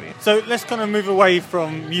things out. So let's kind of move away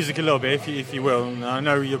from music a little bit, if you will. And I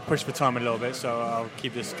know you're pushed for time a little bit, so I'll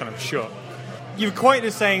keep this kind of short. You're quoted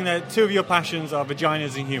as saying that two of your passions are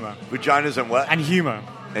vaginas and humour. Vaginas and what? And humour.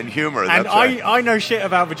 And humour, that's right. And I know shit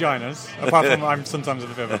about vaginas, apart from I'm sometimes a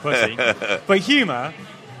bit of a pussy. But humour...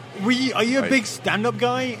 Are you a big stand-up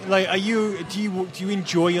guy? Like, do you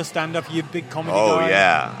enjoy your stand-up? Are you a big comedy guy? Oh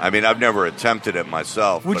yeah. I mean, I've never attempted it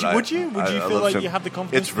myself. Would you feel like you have the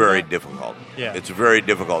confidence? It's very difficult. Yeah. It's very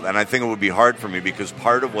difficult, and I think it would be hard for me because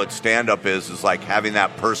part of what stand-up is like having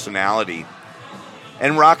that personality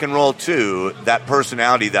And rock and roll, too, that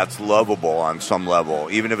personality that's lovable on some level.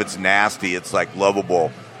 Even if it's nasty, it's, like,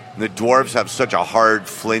 lovable. And the Dwarves have such a hard,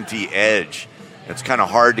 flinty edge. It's kind of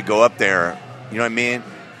hard to go up there. You know what I mean?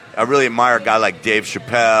 I really admire a guy like Dave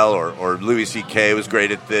Chappelle or Louis C.K. was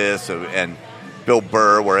great at this, and Bill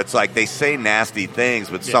Burr, where it's like they say nasty things,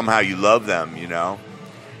 but somehow you love them, you know?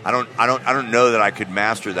 I don't know that I could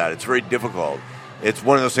master that. It's very difficult. It's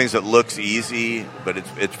one of those things that looks easy, but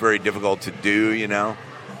it's very difficult to do, you know?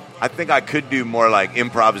 I think I could do more like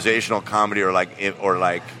improvisational comedy or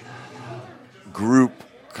like group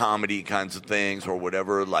comedy kinds of things or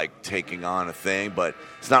whatever, like taking on a thing, but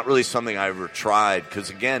it's not really something I ever tried because,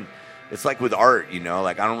 again, it's like with art, you know,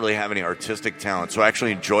 like I don't really have any artistic talent, so I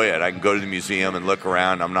actually enjoy it. I can go to the museum and look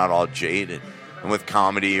around. I'm not all jaded. And with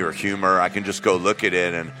comedy or humor, I can just go look at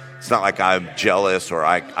it, and it's not like I'm jealous or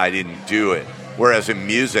I didn't do it. Whereas in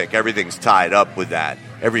music, everything's tied up with that.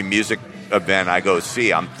 Every music event I go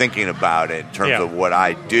see, I'm thinking about it in terms of what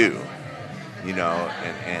I do. You know,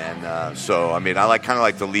 and so, I mean, I kind of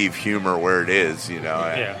like to leave humor where it is, you know,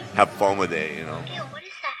 and have fun with it, you know. Ew, what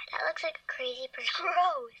is that? That looks like a crazy person.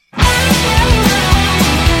 Gross.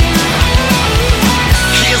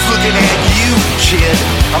 Here's looking at you, kid.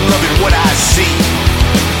 I'm loving what I see.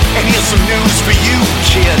 And here's some news for you,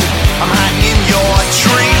 kid. I'm hiding in your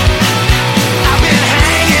tree. I've been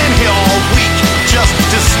hanging here all week just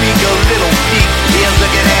to sneak a little peek. Here's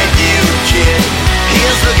looking at you, kid.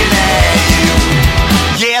 Here's looking at you.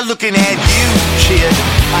 Yeah, looking at you, kid.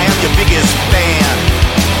 I am your biggest fan.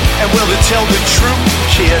 And well, to tell the truth,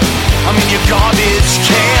 kid, I'm in your garbage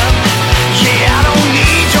can. Yeah, I don't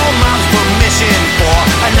need your mom's permission for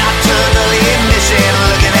a nocturnal emission.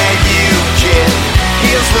 Looking at you, kid.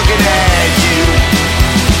 Here's looking at you.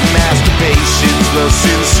 Masturbation's the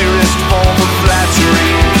sincerest form of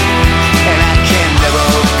flattery. And I can never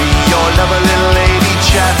be your lover, little lady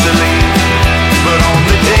Chatterley. But on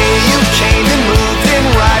the day you came and moved in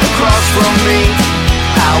right across from me,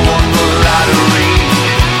 I won the lottery.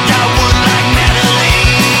 I would like Natalie.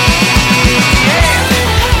 Yeah.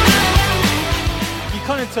 You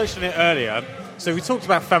kind of touched on it earlier. So we talked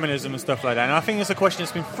about feminism and stuff like that. And I think it's a question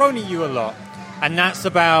that's been thrown at you a lot. And that's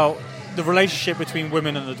about the relationship between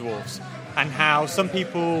women and the dwarves. And how some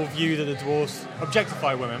people view that the dwarves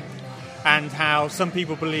objectify women. And how some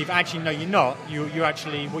people believe, actually, no, you're not. You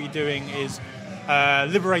actually, what you're doing is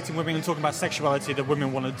liberating women and talking about sexuality that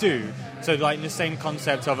women want to do. So, like, the same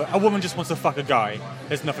concept of a woman just wants to fuck a guy.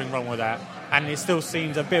 There's nothing wrong with that. And it still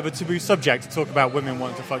seems a bit of a taboo subject to talk about women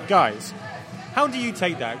wanting to fuck guys. How do you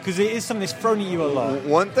take that? Because it is something that's thrown at you a lot.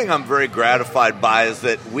 One thing I'm very gratified by is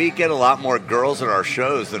that we get a lot more girls at our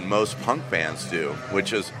shows than most punk bands do,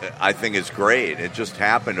 which is, I think, is great. It just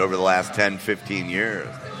happened over the last 10, 15 years.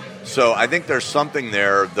 So I think there's something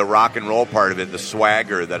there, the rock and roll part of it, the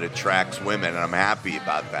swagger that attracts women, and I'm happy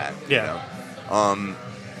about that. Yeah. You know?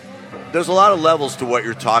 There's a lot of levels to what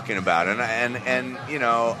you're talking about, and you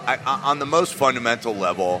know, on the most fundamental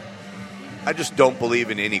level, I just don't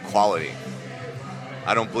believe in inequality.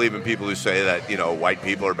 I don't believe in people who say that, you know, white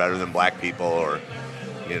people are better than black people, or,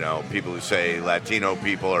 you know, people who say Latino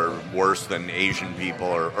people are worse than Asian people,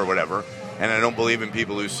 or whatever. And I don't believe in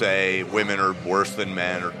people who say women are worse than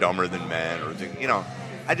men or dumber than men, or, you know,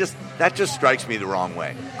 that just strikes me the wrong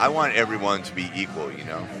way. I want everyone to be equal, you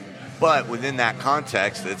know. But within that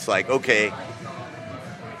context, it's like, okay,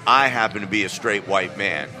 I happen to be a straight white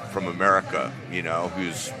man from America, you know,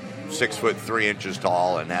 who's 6'3"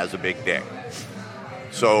 tall and has a big dick.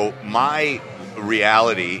 So my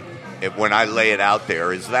reality, when I lay it out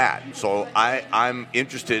there, is that. So I'm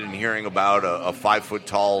interested in hearing about a 5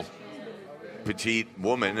 tall petite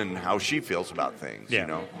woman and how she feels about things, you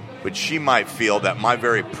know. But she might feel that my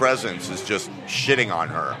very presence is just shitting on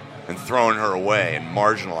her and throwing her away and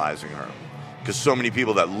marginalizing her, because so many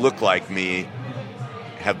people that look like me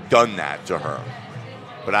have done that to her.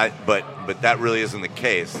 But that really isn't the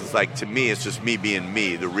case. It's like, to me, it's just me being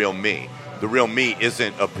me, the real me. The real me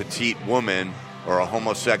isn't a petite woman or a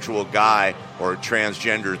homosexual guy or a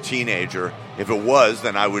transgender teenager. If it was,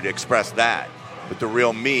 then I would express that. But the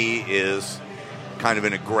real me is kind of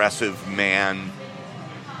an aggressive man,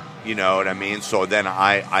 you know what I mean? So then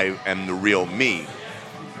I am the real me.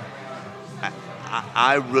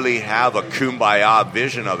 I really have a kumbaya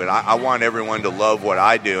vision of it. I want everyone to love what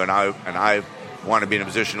I do, and I want to be in a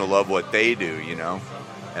position to love what they do, you know?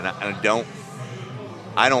 And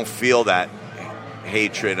I don't feel that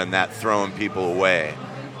hatred and that throwing people away,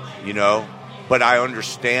 you know? But I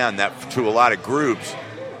understand that to a lot of groups,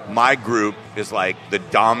 my group is like the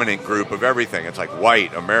dominant group of everything. It's like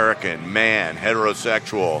white, American, man,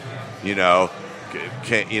 heterosexual, you know,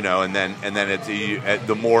 you know, and then it's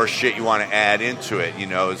the more shit you want to add into it, you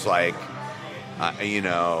know, it's like, you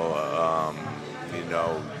know,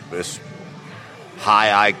 this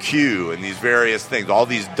high IQ and these various things, all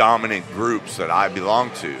these dominant groups that I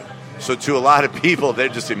belong to. So to a lot of people, they're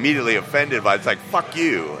just immediately offended by it. It's like, fuck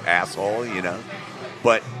you, asshole, you know.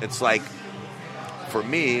 But it's like, for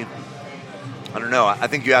me, I don't know. I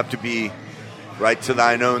think you have to be right to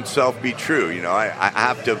thine own self, be true. You know, I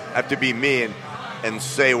have to be me and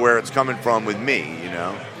say where it's coming from with me. You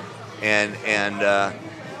know, and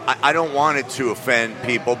I don't want it to offend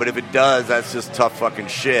people, but if it does, that's just tough fucking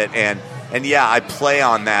shit. And yeah, I play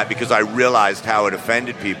on that because I realized how it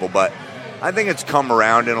offended people, but I think it's come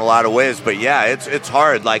around in a lot of ways. But yeah, it's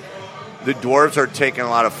hard. Like, the Dwarves are taking a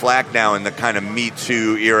lot of flack now in the kind of Me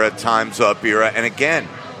Too era, Time's Up era. And again,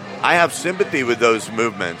 I have sympathy with those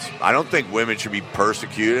movements. I don't think women should be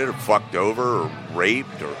persecuted or fucked over or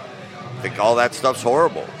raped, or I think all that stuff's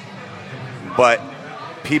horrible. But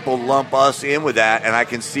people lump us in with that, and I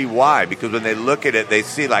can see why. Because when they look at it, they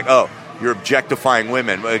see like, oh, you're objectifying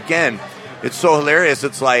women. But again, it's so hilarious.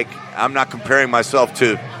 It's like, I'm not comparing myself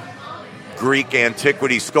to Greek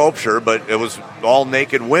antiquity sculpture, but it was all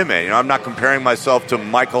naked women. You know, I'm not comparing myself to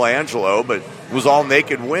Michelangelo, but it was all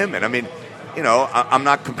naked women. I mean, you know, I'm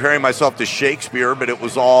not comparing myself to Shakespeare, but it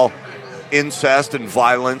was all incest and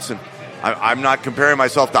violence. And I'm not comparing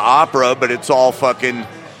myself to opera, but it's all fucking,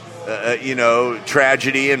 you know,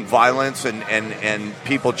 tragedy and violence and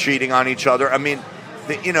people cheating on each other. I mean,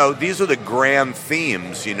 you know, these are the grand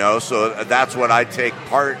themes, you know, so that's what I take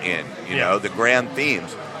part in, you know, the grand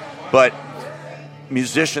themes. But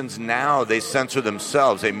musicians now, they censor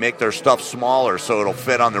themselves. They make their stuff smaller so it'll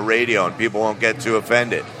fit on the radio and people won't get too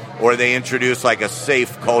offended. Or they introduce like a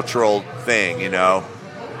safe cultural thing, you know,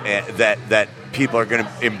 that people are going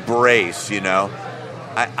to embrace, you know.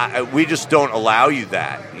 We just don't allow you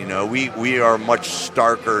that, you know. We are much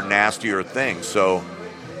starker, nastier things. So,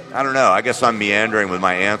 I don't know. I guess I'm meandering with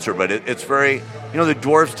my answer, but it's very, you know, the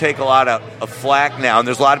Dwarves take a lot of flack now, and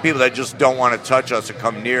there's a lot of people that just don't want to touch us or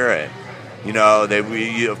come near it. You know,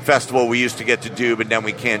 a festival we used to get to do, but then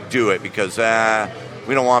we can't do it because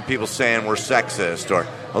we don't want people saying we're sexist, or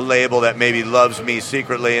a label that maybe loves me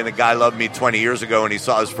secretly, and the guy loved me 20 years ago when he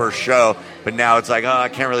saw his first show, but now it's like, oh, I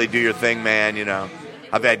can't really do your thing, man, you know.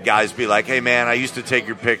 I've had guys be like, hey, man, I used to take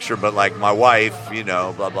your picture, but, like, my wife, you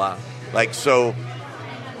know, blah, blah. Like, so,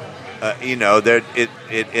 you know,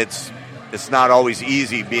 it's not always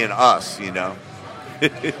easy being us, you know.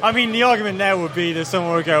 I mean, the argument there would be that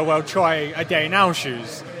someone would go, well, try a day in our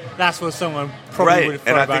shoes. That's what someone probably would have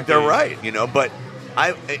thrown back. And I think they're right, you know. But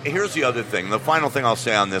here's the other thing. The final thing I'll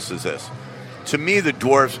say on this is this. To me, the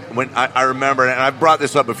Dwarves, when I remember, and I've brought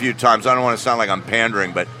this up a few times, I don't want to sound like I'm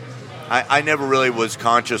pandering, but I never really was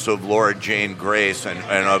conscious of Laura Jane Grace and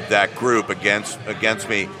of that group against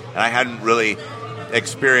me. And I hadn't really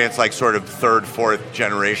experienced like sort of third, fourth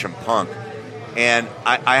generation punk. And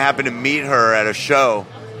I happened to meet her at a show,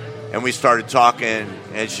 and we started talking,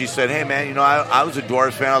 and she said, hey, man, you know, I was a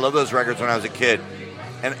Dwarves fan. I love those records when I was a kid.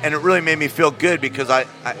 And it really made me feel good because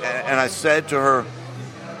I said to her,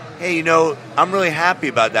 hey, you know, I'm really happy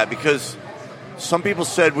about that because some people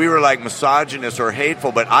said we were like misogynist or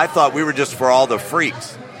hateful, but I thought we were just for all the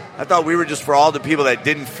freaks. I thought we were just for all the people that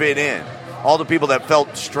didn't fit in, all the people that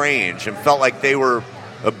felt strange and felt like they were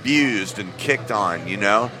abused and kicked on, you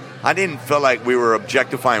know? I didn't feel like we were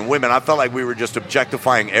objectifying women. I felt like we were just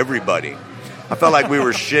objectifying everybody. I felt like we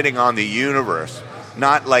were shitting on the universe,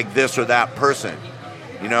 not like this or that person.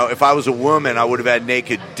 You know, if I was a woman, I would have had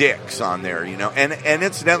naked dicks on there, you know. And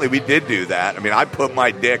incidentally, we did do that. I mean, I put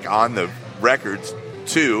my dick on the records,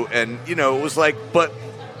 too. And, you know, it was like, but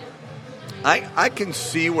I can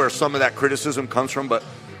see where some of that criticism comes from, but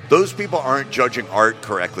those people aren't judging art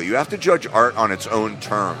correctly. You have to judge art on its own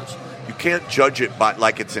terms. You can't judge it by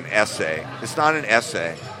like it's an essay. It's not an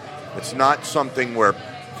essay. It's not something where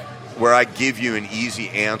I give you an easy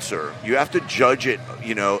answer. You have to judge it,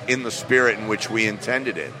 you know, in the spirit in which we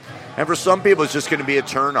intended it. And for some people, it's just going to be a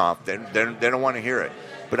turnoff. They don't want to hear it.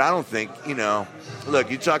 But I don't think, you know, look,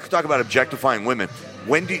 you talk about objectifying women.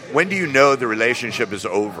 When do you know the relationship is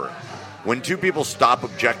over? When two people stop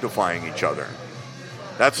objectifying each other.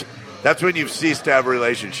 That's when you've ceased to have a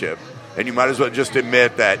relationship. And you might as well just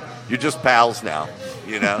admit that you're just pals now,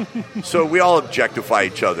 you know? So we all objectify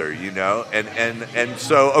each other, you know? And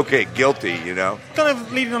so, okay, guilty, you know? Kind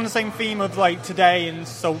of leading on the same theme of, like, today in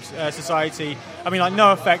society, I mean, like,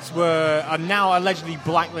 NoFX are now allegedly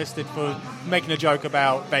blacklisted for making a joke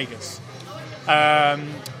about Vegas.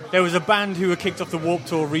 There was a band who were kicked off the Warped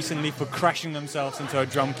Tour recently for crashing themselves into a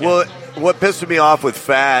drum kit. Well, what pissed me off with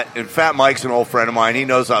Fat, and Fat Mike's an old friend of mine. He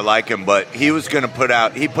knows I like him, but he was going to put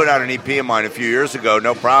out an EP of mine a few years ago,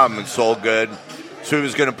 no problem, and sold good. So he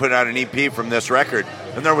was going to put out an EP from this record.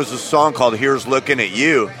 And there was a song called Here's Looking at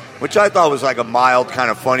You, which I thought was like a mild,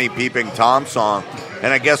 kind of funny Peeping Tom song.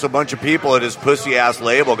 And I guess a bunch of people at his pussy-ass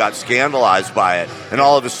label got scandalized by it. And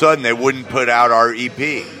all of a sudden, they wouldn't put out our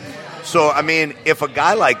EP. So, I mean, if a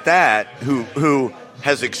guy like that, who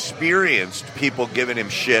has experienced people giving him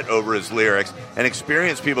shit over his lyrics and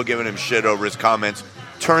experienced people giving him shit over his comments,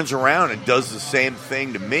 turns around and does the same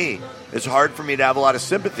thing to me, it's hard for me to have a lot of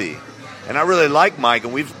sympathy. And I really like Mike,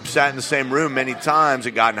 and we've sat in the same room many times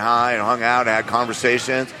and gotten high and hung out and had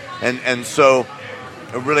conversations. And so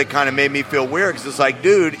it really kind of made me feel weird, because it's like,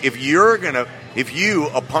 dude, if you,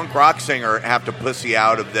 a punk rock singer, have to pussy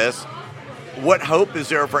out of this, what hope is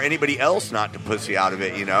there for anybody else not to pussy out of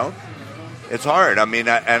it, you know? It's hard. I mean,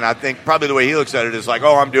 and I think probably the way he looks at it is like,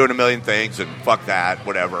 oh, I'm doing a million things and fuck that,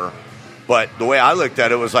 whatever. But the way I looked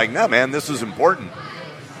at it was like, no, man, this is important.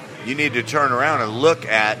 You need to turn around and look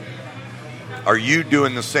at, are you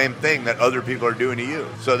doing the same thing that other people are doing to you?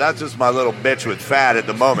 So that's just my little bitch with Fat at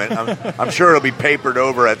the moment. I'm sure it'll be papered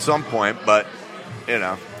over at some point, but, you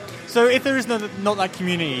know. So if there is not that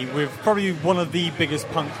community with probably one of the biggest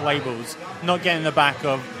punk labels not getting the back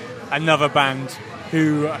of another band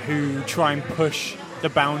who try and push the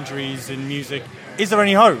boundaries in music, is there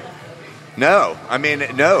any hope? No. I mean,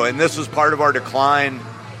 no. And this is part of our decline,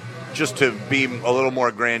 just to be a little more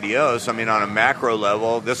grandiose. I mean, on a macro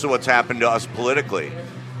level, this is what's happened to us politically.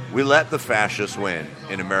 We let the fascists win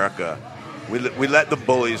in America. We let the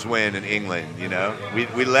bullies win in England, you know.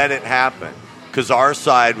 We let it happen. Because our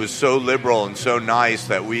side was so liberal and so nice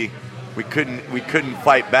that we couldn't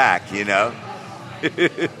fight back, you know.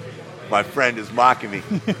 My friend is mocking me,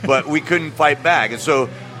 but we couldn't fight back, and so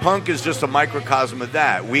punk is just a microcosm of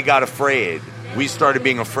that. We got afraid. We started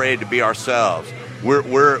being afraid to be ourselves.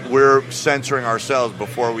 We're censoring ourselves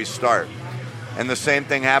before we start, and the same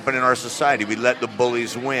thing happened in our society. We let the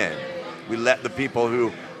bullies win. We let the people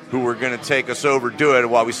who were going to take us over do it,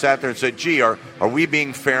 while we sat there and said, gee, are we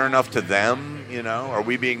being fair enough to them? You know, are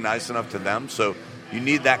we being nice enough to them? So you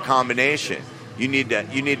need that combination. You need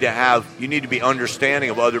to be understanding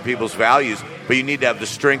of other people's values, but you need to have the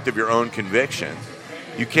strength of your own convictions.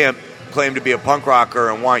 You can't claim to be a punk rocker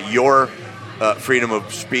and want your freedom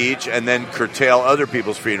of speech and then curtail other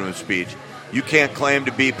people's freedom of speech. You can't claim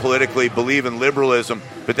to be believe in liberalism,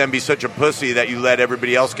 but then be such a pussy that you let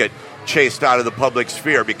everybody else get chased out of the public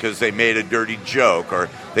sphere because they made a dirty joke or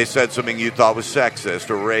they said something you thought was sexist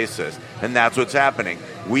or racist. And that's what's happening.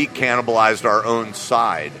 We cannibalized our own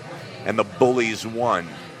side, and the bullies won.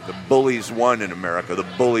 The bullies won in America. The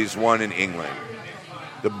bullies won in England.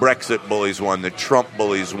 The Brexit bullies won. The Trump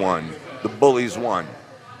bullies won. The bullies won.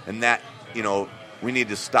 And that, you know, we need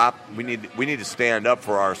to stop. We need to stand up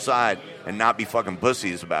for our side and not be fucking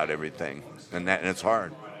pussies about everything. And it's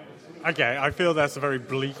hard. Okay, I feel that's a very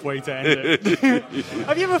bleak way to end it.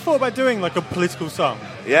 Have you ever thought about doing like a political song?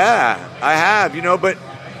 Yeah, I have, you know, but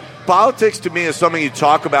politics to me is something you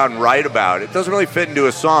talk about and write about. It doesn't really fit into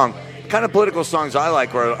a song. The kind of political songs I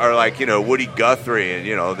like are like, you know, Woody Guthrie and,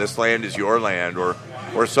 you know, This Land Is Your Land or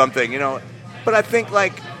something, you know. But I think,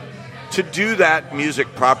 like, to do that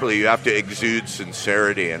music properly, you have to exude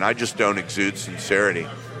sincerity, and I just don't exude sincerity.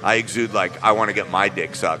 I exude, like, I want to get my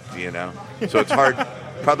dick sucked, you know. So it's hard.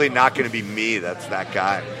 Probably not going to be me that's that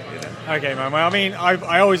guy, you know. Okay, man. Well, I mean,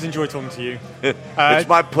 I always enjoy talking to you. It's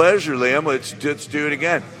my pleasure, Liam. Let's do it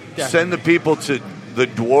again. Yeah. Send the people to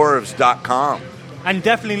thedwarves.com. And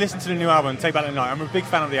definitely listen to the new album, Take Back the Night. I'm a big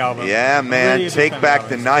fan of the album. Yeah, man. Really Take Back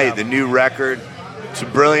the Night, the new record. It's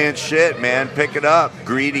brilliant shit, man. Pick it up.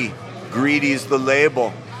 Greedy's the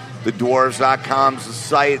label. Thedwarves.com's the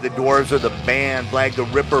site. The Dwarves are the band. Flag the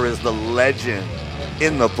Ripper is the legend.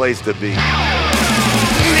 In the place to be.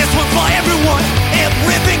 This one's for everyone,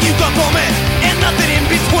 everything you got for me, and nothing in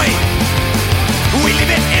between. We live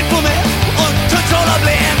in infamy,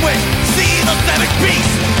 uncontrollably, and we see the savage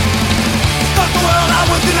beast. Fuck the world, I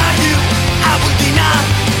will deny you, I will deny,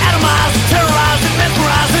 atomize, terrorize, and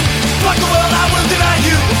mesmerizing. Fuck the world, I will deny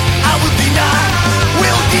you, I will deny,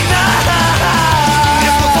 will deny.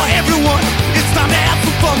 This one's for everyone, it's time to have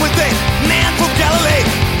some fun with it, man from Galilee.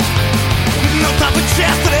 No time for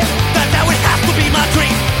chastity, that would have to be my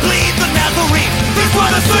dream. Bleed the Nazarene, this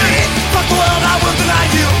what I say. Fuck the world, I will deny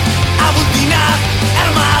you, I will deny,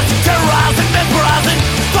 atomize, terrorize, and mesmerizing.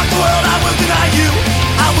 Fuck the world, I will deny you,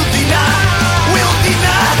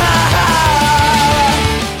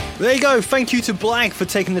 There you go. Thank you to Blag for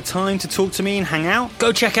taking the time to talk to me and hang out.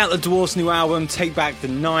 Go check out the Dwarfs' new album, Take Back the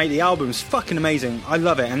Night. The album's fucking amazing. I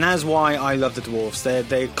love it, and that's why I love the Dwarfs.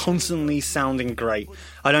 They're constantly sounding great.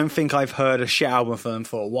 I don't think I've heard a shit album from them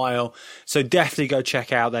for a while, so definitely go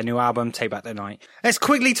check out their new album, Take Back the Night. Let's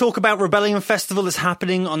quickly talk about Rebellion Festival that's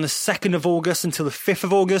happening on the 2nd of August until the 5th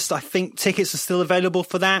of August. I think tickets are still available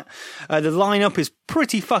for that. The lineup is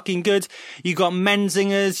pretty fucking good. You've got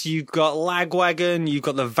Menzingers, you've got Lagwagon, you've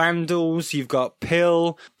got the Vandals, you've got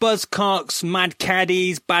Pill, Buzzcocks, Mad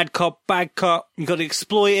Caddies, Bad Cop, you've got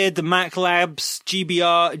Exploited, the Mac Labs,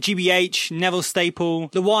 GBH, Neville Staple,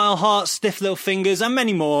 the Wild Hearts, Stiff Little Fingers, and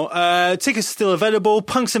many more. Tickets are still available.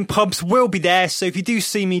 Punks and Pubs will be there, so if you do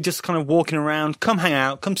see me just kind of walking around, come hang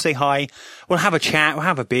out, come say hi. We'll have a chat, we'll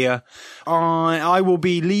have a beer. I will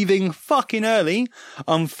be leaving fucking early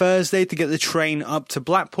on Thursday to get the train up to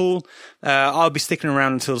Blackpool. I'll be sticking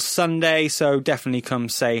around until Sunday, so definitely come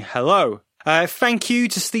say hello. Thank you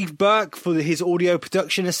to Steve Burke for his audio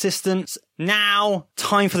production assistance. Now,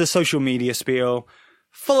 time for the social media spiel.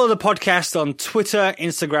 Follow the podcast on Twitter,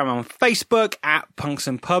 Instagram, and Facebook at Punks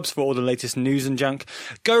and Pubs for all the latest news and junk.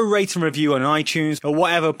 Go rate and review on iTunes or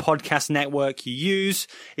whatever podcast network you use.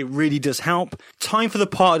 It really does help. Time for the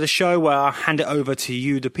part of the show where I'll hand it over to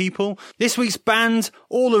you, the people. This week's band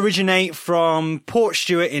all originate from Port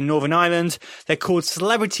Stewart in Northern Ireland. They're called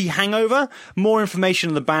Celebrity Hangover. More information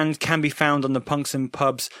on the band can be found on the Punks and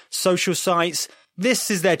Pubs social sites.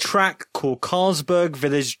 This is their track called Carlsberg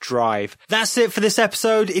Village Drive. That's it for this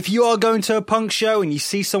episode. If you are going to a punk show and you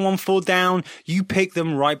see someone fall down, you pick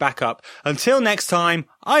them right back up. Until next time,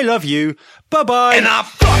 I love you. Bye-bye. And I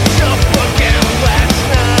fucked up again.